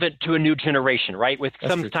relevant to a new generation, right?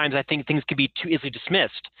 Sometimes I think things can be too easily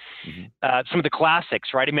dismissed. Mm-hmm. Some of the classics,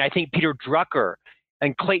 right? I mean, I think Peter Drucker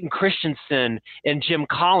and Clayton Christensen and Jim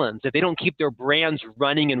Collins, if they don't keep their brands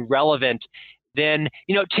running and relevant, then,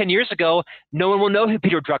 10 years ago, no one will know who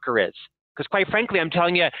Peter Drucker is. Because quite frankly, I'm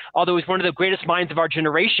telling you, although he's one of the greatest minds of our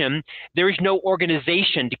generation, there is no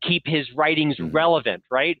organization to keep his writings relevant,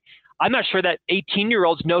 right? I'm not sure that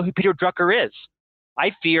 18-year-olds know who Peter Drucker is.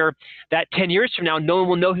 I fear that 10 years from now, no one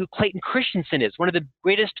will know who Clayton Christensen is, one of the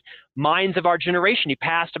greatest minds of our generation. He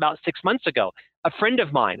passed about 6 months ago. A friend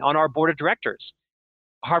of mine on our board of directors,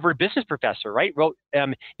 Harvard business professor, right, wrote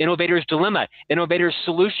Innovator's Dilemma, Innovator's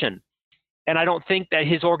Solution. And I don't think that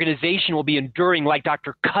his organization will be enduring like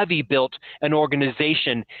Dr. Covey built an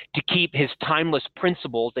organization to keep his timeless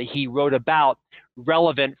principles that he wrote about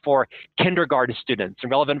relevant for kindergarten students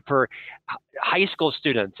and relevant for high school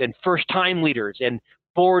students and first-time leaders and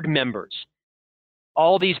board members.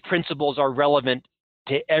 All these principles are relevant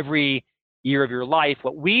to every year of your life.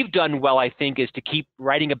 What we've done well, I think, is to keep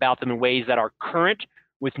writing about them in ways that are current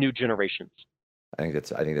with new generations. I think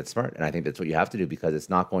that's smart, and I think that's what you have to do, because it's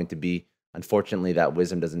not going to be. Unfortunately, that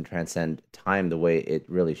wisdom doesn't transcend time the way it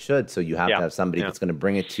really should. So you have to have somebody that's going to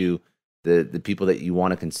bring it to the people that you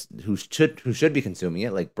want to who should be consuming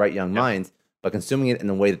it, like bright young minds, but consuming it in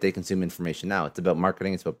the way that they consume information now. It's about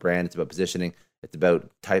marketing, it's about brand, it's about positioning, it's about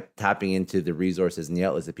tapping into the resources and the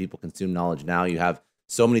outlets that people consume knowledge now. You have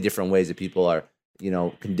so many different ways that people are,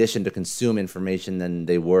 conditioned to consume information than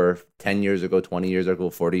they were 10 years ago, 20 years ago,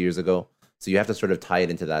 40 years ago. So you have to sort of tie it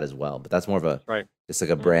into that as well. But that's more of just like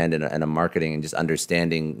a brand and a marketing and just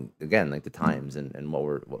understanding, again, like the times and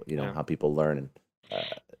how people learn and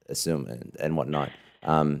assume and whatnot.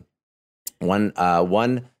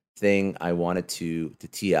 One thing I wanted to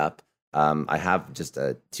tee up, I have just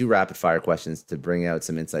 2 rapid fire questions to bring out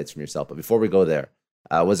some insights from yourself. But before we go there,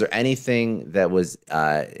 was there anything that was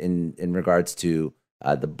in regards to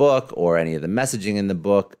the book or any of the messaging in the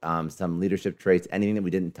book, some leadership traits, anything that we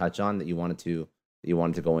didn't touch on that you wanted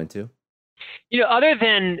to go into? Other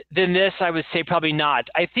than this, I would say probably not.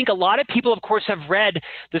 I think a lot of people, of course, have read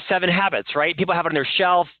The 7 Habits, right? People have it on their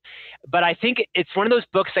shelf, but I think it's one of those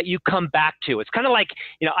books that you come back to. It's kind of like,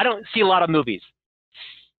 I don't see a lot of movies,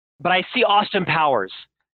 but I see Austin Powers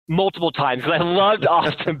multiple times because I loved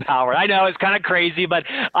Austin Powers. I know it's kind of crazy, but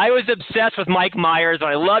I was obsessed with Mike Myers and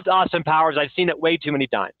I loved Austin Powers. I've seen it way too many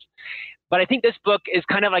times. But I think this book is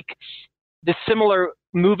kind of like the similar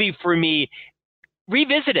movie for me.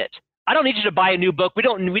 Revisit it. I don't need you to buy a new book. We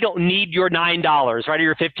don't need your $9, right, or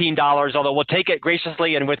your $15, although we'll take it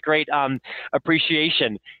graciously and with great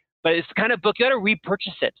appreciation. But it's the kind of book you got to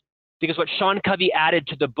repurchase it, because what Sean Covey added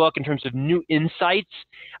to the book in terms of new insights,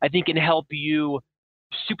 I think can help you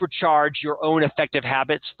supercharge your own effective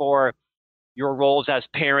habits for your roles as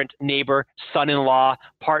parent, neighbor, son-in-law,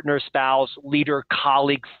 partner, spouse, leader,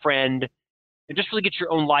 colleague, friend, and just really get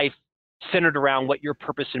your own life centered around what your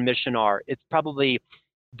purpose and mission are. It's probably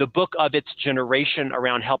the book of its generation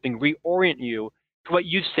around helping reorient you to what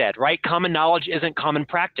you said, right? Common knowledge isn't common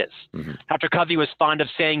practice. Mm-hmm. Dr. Covey was fond of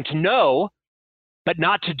saying to know, but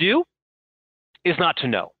not to do is not to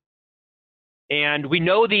know. And we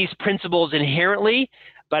know these principles inherently,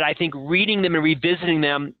 but I think reading them and revisiting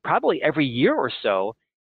them probably every year or so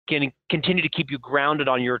can continue to keep you grounded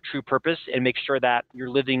on your true purpose and make sure that you're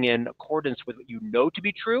living in accordance with what you know to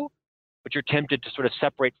be true, but you're tempted to sort of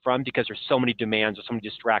separate from because there's so many demands or so many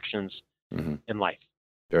distractions in life.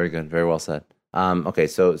 Very good. Very well said. Okay,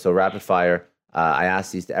 so rapid fire. I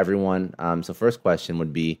asked these to everyone. So first question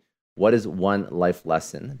would be, what is one life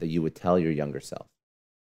lesson that you would tell your younger self?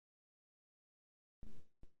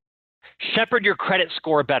 Shepherd your credit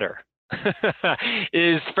score better.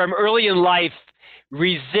 Is from early in life,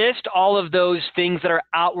 resist all of those things that are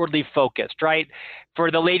outwardly focused, right?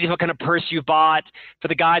 For the ladies, what kind of purse you bought. For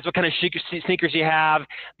the guys, what kind of sneakers you have.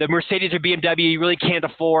 The Mercedes or BMW you really can't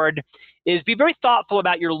afford. Is be very thoughtful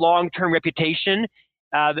about your long-term reputation,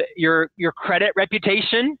 your credit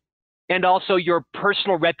reputation, and also your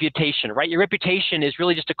personal reputation, right? Your reputation is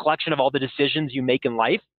really just a collection of all the decisions you make in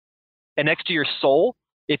life. And next to your soul,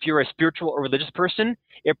 if you're a spiritual or religious person,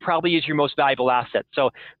 it probably is your most valuable asset.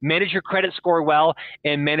 So manage your credit score well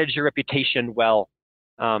and manage your reputation well,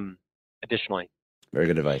 additionally. Very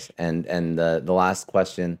good advice. And the last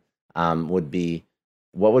question would be,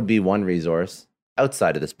 what would be one resource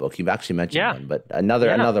outside of this book? You've actually mentioned one, but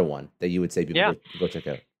another one that you would say people go check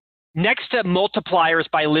out. Next to Multipliers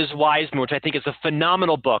by Liz Wiseman, which I think is a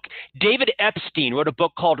phenomenal book, David Epstein wrote a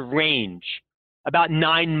book called Range about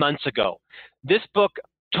 9 months ago. This book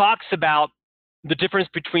talks about the difference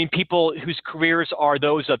between people whose careers are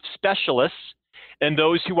those of specialists and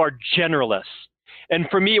those who are generalists. And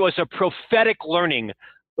for me, it was a prophetic learning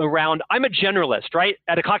around, I'm a generalist, right?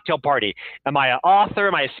 At a cocktail party. Am I an author?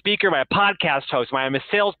 Am I a speaker? Am I a podcast host? Am I a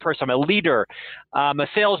salesperson? I'm a leader. I'm a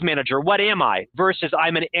sales manager. What am I? Versus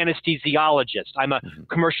I'm an anesthesiologist. I'm a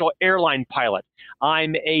commercial airline pilot.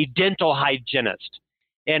 I'm a dental hygienist.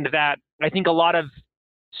 And that I think a lot of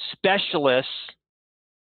specialists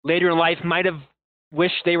later in life might have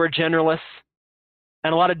wished they were generalists.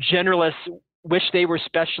 And a lot of generalists wish they were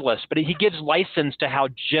specialists. But he gives license to how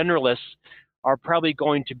generalists are probably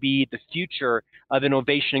going to be the future of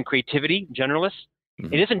innovation and creativity, generalists.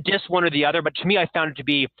 It isn't just one or the other, but to me, I found it to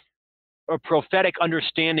be a prophetic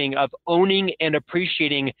understanding of owning and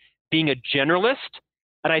appreciating being a generalist.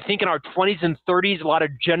 And I think in our 20s and 30s, a lot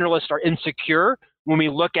of generalists are insecure when we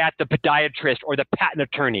look at the podiatrist or the patent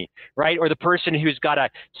attorney, right? Or the person who's got a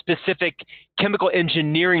specific chemical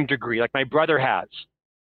engineering degree like my brother has.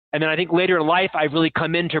 And then I think later in life, I've really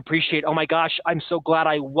come in to appreciate, oh my gosh, I'm so glad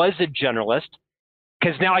I was a generalist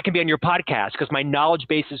because now I can be on your podcast because my knowledge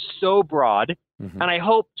base is so broad and I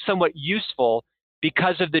hope somewhat useful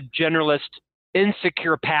because of the generalist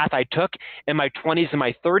insecure path I took in my 20s and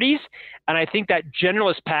my 30s. And I think that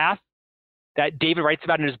generalist path that David writes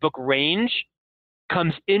about in his book, Range,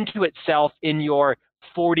 comes into itself in your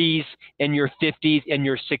 40s and your 50s and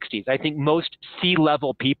your 60s. I think most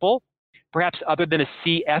C-level people, perhaps other than a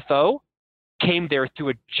CFO, came there through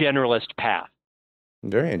a generalist path.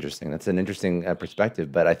 Very interesting. That's an interesting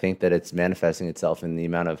perspective, but I think that it's manifesting itself in the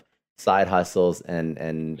amount of side hustles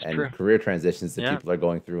and career transitions that people are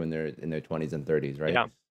going through in their 20s and 30s, right?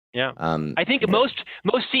 Yeah. I think most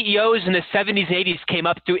CEOs in the 70s and 80s came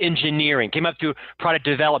up through engineering, came up through product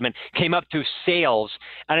development, came up through sales.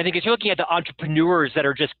 And I think if you're looking at the entrepreneurs that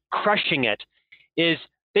are just crushing it, is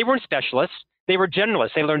they weren't specialists. They were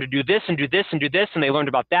generalists. They learned to do this and do this and do this, and they learned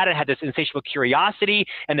about that and had this insatiable curiosity,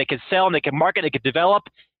 and they could sell and they could market, they could develop.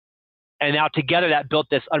 And now together that built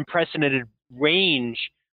this unprecedented range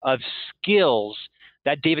of skills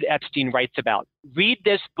that David Epstein writes about. Read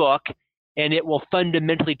this book, and it will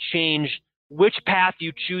fundamentally change which path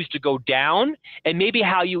you choose to go down, and maybe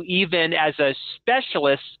how you even as a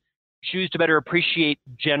specialist choose to better appreciate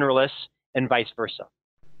generalists and vice versa.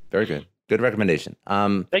 Very good. Good recommendation.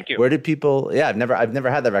 Thank you. Where did people? Yeah, I've never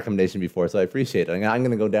had that recommendation before, so I appreciate it. I'm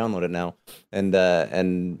going to go download it now, and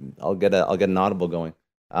I'll get an Audible going.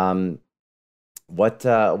 What's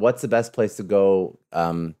the best place to go?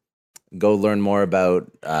 Go learn more about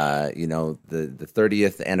the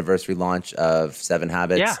 30th anniversary launch of 7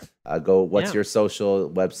 Habits. What's your social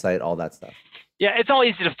website, all that stuff? Yeah, it's all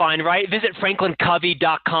easy to find, right? Visit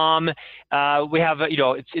franklincovey.com. We have,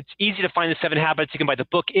 it's easy to find the 7 Habits. You can buy the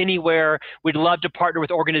book anywhere. We'd love to partner with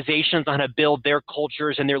organizations on how to build their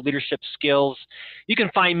cultures and their leadership skills. You can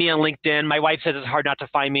find me on LinkedIn. My wife says it's hard not to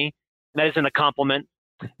find me. And that isn't a compliment.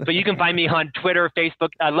 But you can find me on Twitter, Facebook.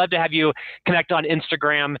 I'd love to have you connect on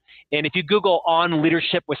Instagram. And if you Google On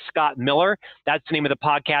Leadership with Scott Miller, that's the name of the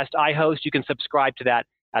podcast I host. You can subscribe to that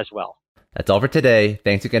as well. That's all for today.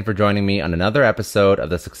 Thanks again for joining me on another episode of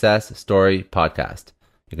the Success Story Podcast.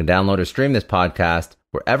 You can download or stream this podcast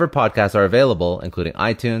wherever podcasts are available, including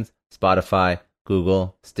iTunes, Spotify,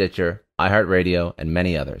 Google, Stitcher, iHeartRadio, and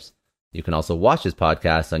many others. You can also watch this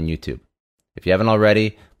podcast on YouTube. If you haven't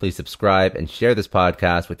already, please subscribe and share this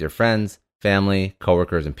podcast with your friends, family,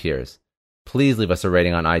 coworkers, and peers. Please leave us a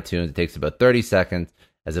rating on iTunes. It takes about 30 seconds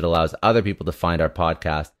as it allows other people to find our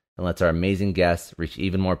podcast and lets our amazing guests reach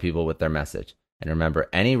even more people with their message. And remember,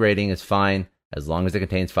 any rating is fine as long as it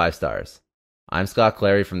contains 5 stars. I'm Scott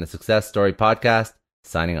Clary from the Success Story Podcast,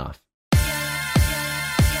 signing off.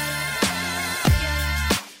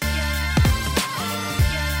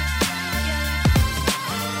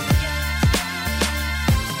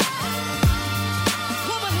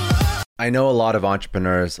 I know a lot of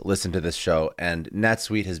entrepreneurs listen to this show, and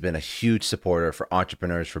NetSuite has been a huge supporter for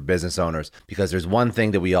entrepreneurs, for business owners, because there's one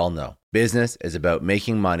thing that we all know. Business is about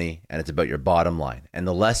making money, and it's about your bottom line. And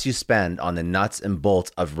the less you spend on the nuts and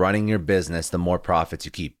bolts of running your business, the more profits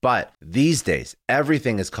you keep. But these days,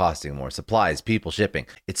 everything is costing more. Supplies, people, shipping.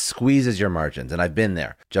 It squeezes your margins, and I've been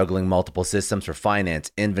there, juggling multiple systems for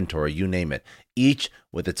finance, inventory, you name it, each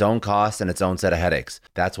with its own costs and its own set of headaches.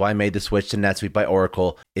 That's why I made the switch to NetSuite by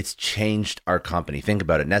Oracle. It's changed our company. Think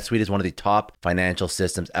about it. NetSuite is one of the top financial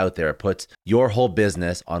systems out there. It puts your whole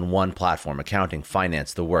business on one platform, accounting,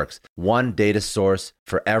 finance, the works. One data source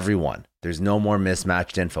for everyone. There's no more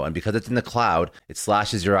mismatched info. And because it's in the cloud, it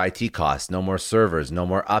slashes your IT costs. No more servers, no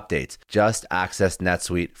more updates. Just access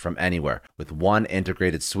NetSuite from anywhere. With one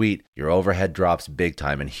integrated suite, your overhead drops big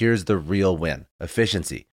time. And here's the real win.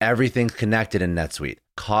 Efficiency. Everything's connected in NetSuite.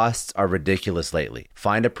 Costs are ridiculous lately.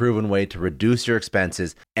 Find a proven way to reduce your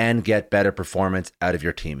expenses and get better performance out of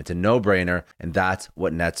your team. It's a no-brainer, and that's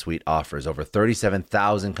what NetSuite offers. Over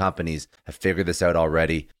 37,000 companies have figured this out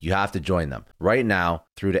already. You have to join them. Right now,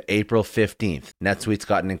 through to April 15th, NetSuite's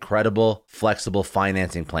got an incredible, flexible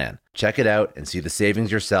financing plan. Check it out and see the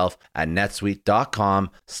savings yourself at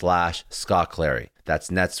netsuite.com/Scott Clary. That's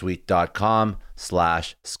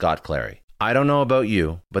netsuite.com/Scott Clary. I don't know about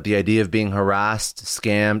you, but the idea of being harassed,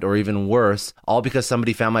 scammed, or even worse, all because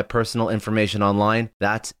somebody found my personal information online,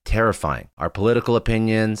 that's terrifying. Our political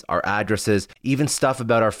opinions, our addresses, even stuff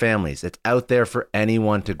about our families, it's out there for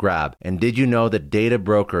anyone to grab. And did you know that data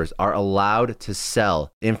brokers are allowed to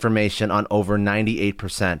sell information on over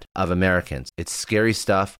 98% of Americans? It's scary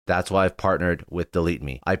stuff. That's why I've partnered with Delete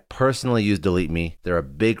Me. I personally use Delete Me. They're a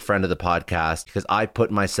big friend of the podcast because I put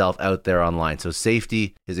myself out there online. So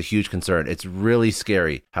safety is a huge concern. It's really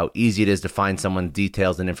scary how easy it is to find someone's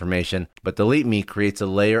details and information, but Delete Me creates a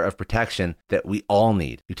layer of protection that we all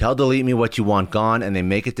need. You tell Delete Me what you want gone, and they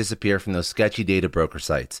make it disappear from those sketchy data broker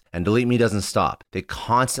sites. And Delete Me doesn't stop. They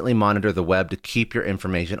constantly monitor the web to keep your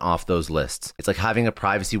information off those lists. It's like having a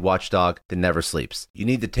privacy watchdog that never sleeps. You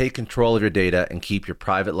need to take control of your data and keep your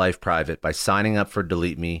private life private by signing up for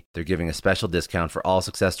Delete Me. They're giving a special discount for all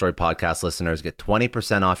Success Story podcast listeners. Get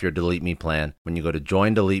 20% off your Delete Me plan when you go to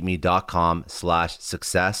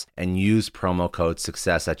joindeleteme.com/success and use promo code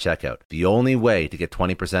success at checkout. The only way to get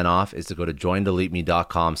 20% off is to go to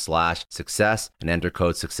joindeleteme.com/success and enter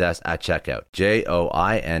code success at checkout.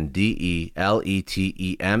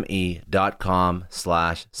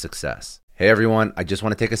 joindeleteme.com/success. Hey everyone, I just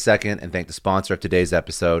want to take a second and thank the sponsor of today's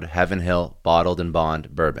episode, Heaven Hill Bottled and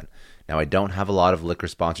Bond Bourbon. Now, I don't have a lot of liquor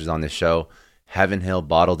sponsors on this show. Heaven Hill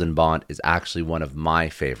Bottled and Bond is actually one of my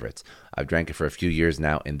favorites. I've drank it for a few years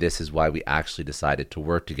now, and this is why we actually decided to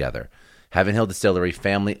work together. Heaven Hill Distillery,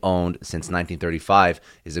 family owned since 1935,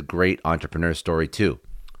 is a great entrepreneur story too.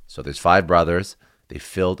 So there's 5 brothers. They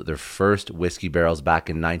filled their first whiskey barrels back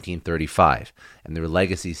in 1935, and their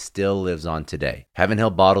legacy still lives on today. Heaven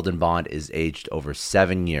Hill Bottled and Bond is aged over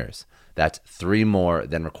 7 years. That's 3 more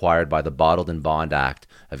than required by the Bottled and Bond Act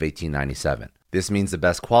of 1897. This means the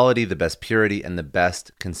best quality, the best purity, and the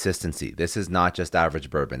best consistency. This is not just average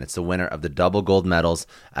bourbon. It's the winner of the double gold medals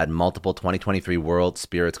at multiple 2023 World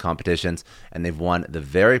Spirits competitions, and they've won the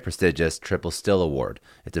very prestigious Triple Still Award.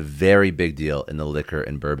 It's a very big deal in the liquor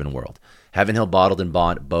and bourbon world. Heaven Hill Bottled and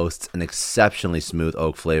Bond boasts an exceptionally smooth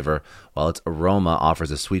oak flavor, while its aroma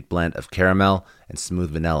offers a sweet blend of caramel and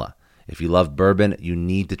smooth vanilla. If you love bourbon, you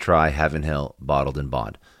need to try Heaven Hill Bottled and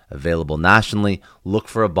Bond. available nationally. Look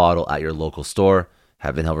for a bottle at your local store.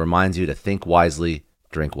 Heaven Hill reminds you to think wisely,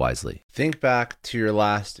 drink wisely. Think back to your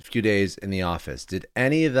last few days in the office. Did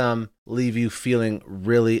any of them leave you feeling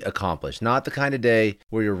really accomplished? Not the kind of day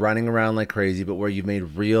where you're running around like crazy, but where you've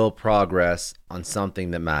made real progress on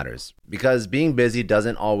something that matters. Because being busy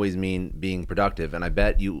doesn't always mean being productive, and I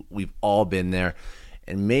bet we've all been there.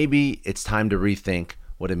 And maybe it's time to rethink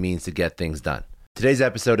what it means to get things done. Today's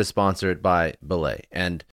episode is sponsored by Belay,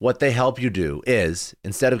 and what they help you do is,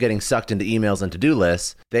 instead of getting sucked into emails and to-do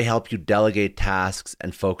lists, they help you delegate tasks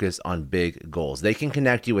and focus on big goals. They can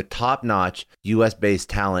connect you with top-notch US-based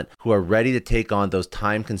talent who are ready to take on those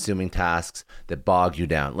time-consuming tasks that bog you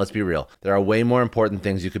down. Let's be real. There are way more important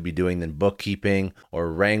things you could be doing than bookkeeping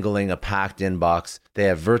or wrangling a packed inbox. They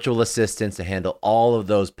have virtual assistants to handle all of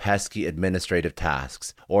those pesky administrative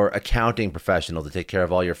tasks, or accounting professional to take care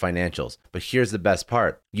of all your financials. But here's the best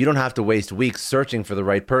part. You don't have to waste weeks searching for the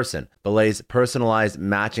right person. Belay's personalized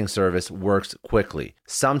matching service works quickly,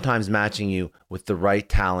 sometimes matching you with the right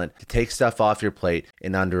talent to take stuff off your plate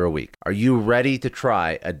in under a week. Are you ready to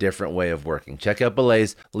try a different way of working? Check out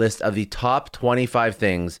Belay's list of the top 25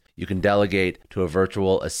 things you can delegate to a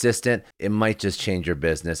virtual assistant. It might just change your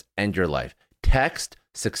business and your life. Text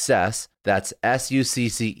SUCCESS, that's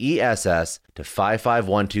SUCCESS, to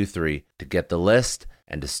 55123 to get the list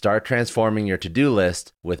and to start transforming your to-do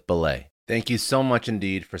list with Belay. Thank you so much,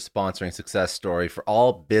 Indeed, for sponsoring Success Story. For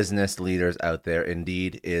all business leaders out there,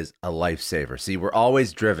 Indeed is a lifesaver. See, we're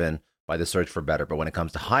always driven by the search for better, but when it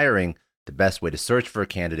comes to hiring, the best way to search for a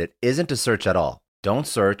candidate isn't to search at all. Don't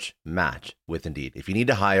search, match with Indeed. If you need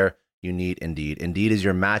to hire, you need Indeed. Indeed is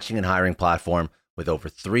your matching and hiring platform with over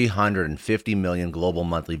 350 million global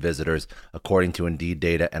monthly visitors, according to Indeed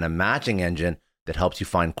data, and a matching engine that helps you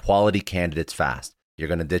find quality candidates fast. You're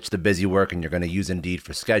going to ditch the busy work and you're going to use Indeed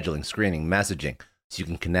for scheduling, screening, messaging, so you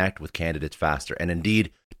can connect with candidates faster. And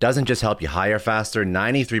Indeed doesn't just help you hire faster.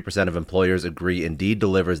 93% of employers agree Indeed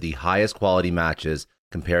delivers the highest quality matches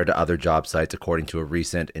compared to other job sites, according to a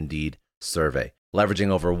recent Indeed survey. Leveraging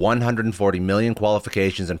over 140 million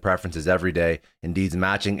qualifications and preferences every day, Indeed's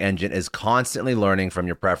matching engine is constantly learning from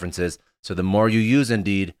your preferences, so the more you use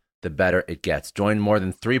Indeed, the better it gets. Join more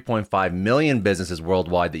than 3.5 million businesses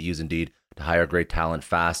worldwide that use Indeed to hire great talent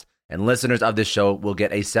fast. And listeners of this show will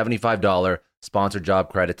get a $75 sponsored job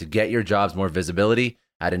credit to get your jobs more visibility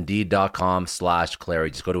at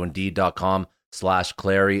Indeed.com/Clary. Just go to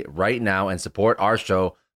Indeed.com/Clary right now and support our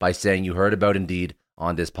show by saying you heard about Indeed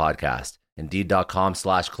on this podcast.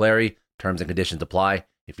 Indeed.com/Clary. Terms and conditions apply.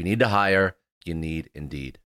 If you need to hire, you need Indeed.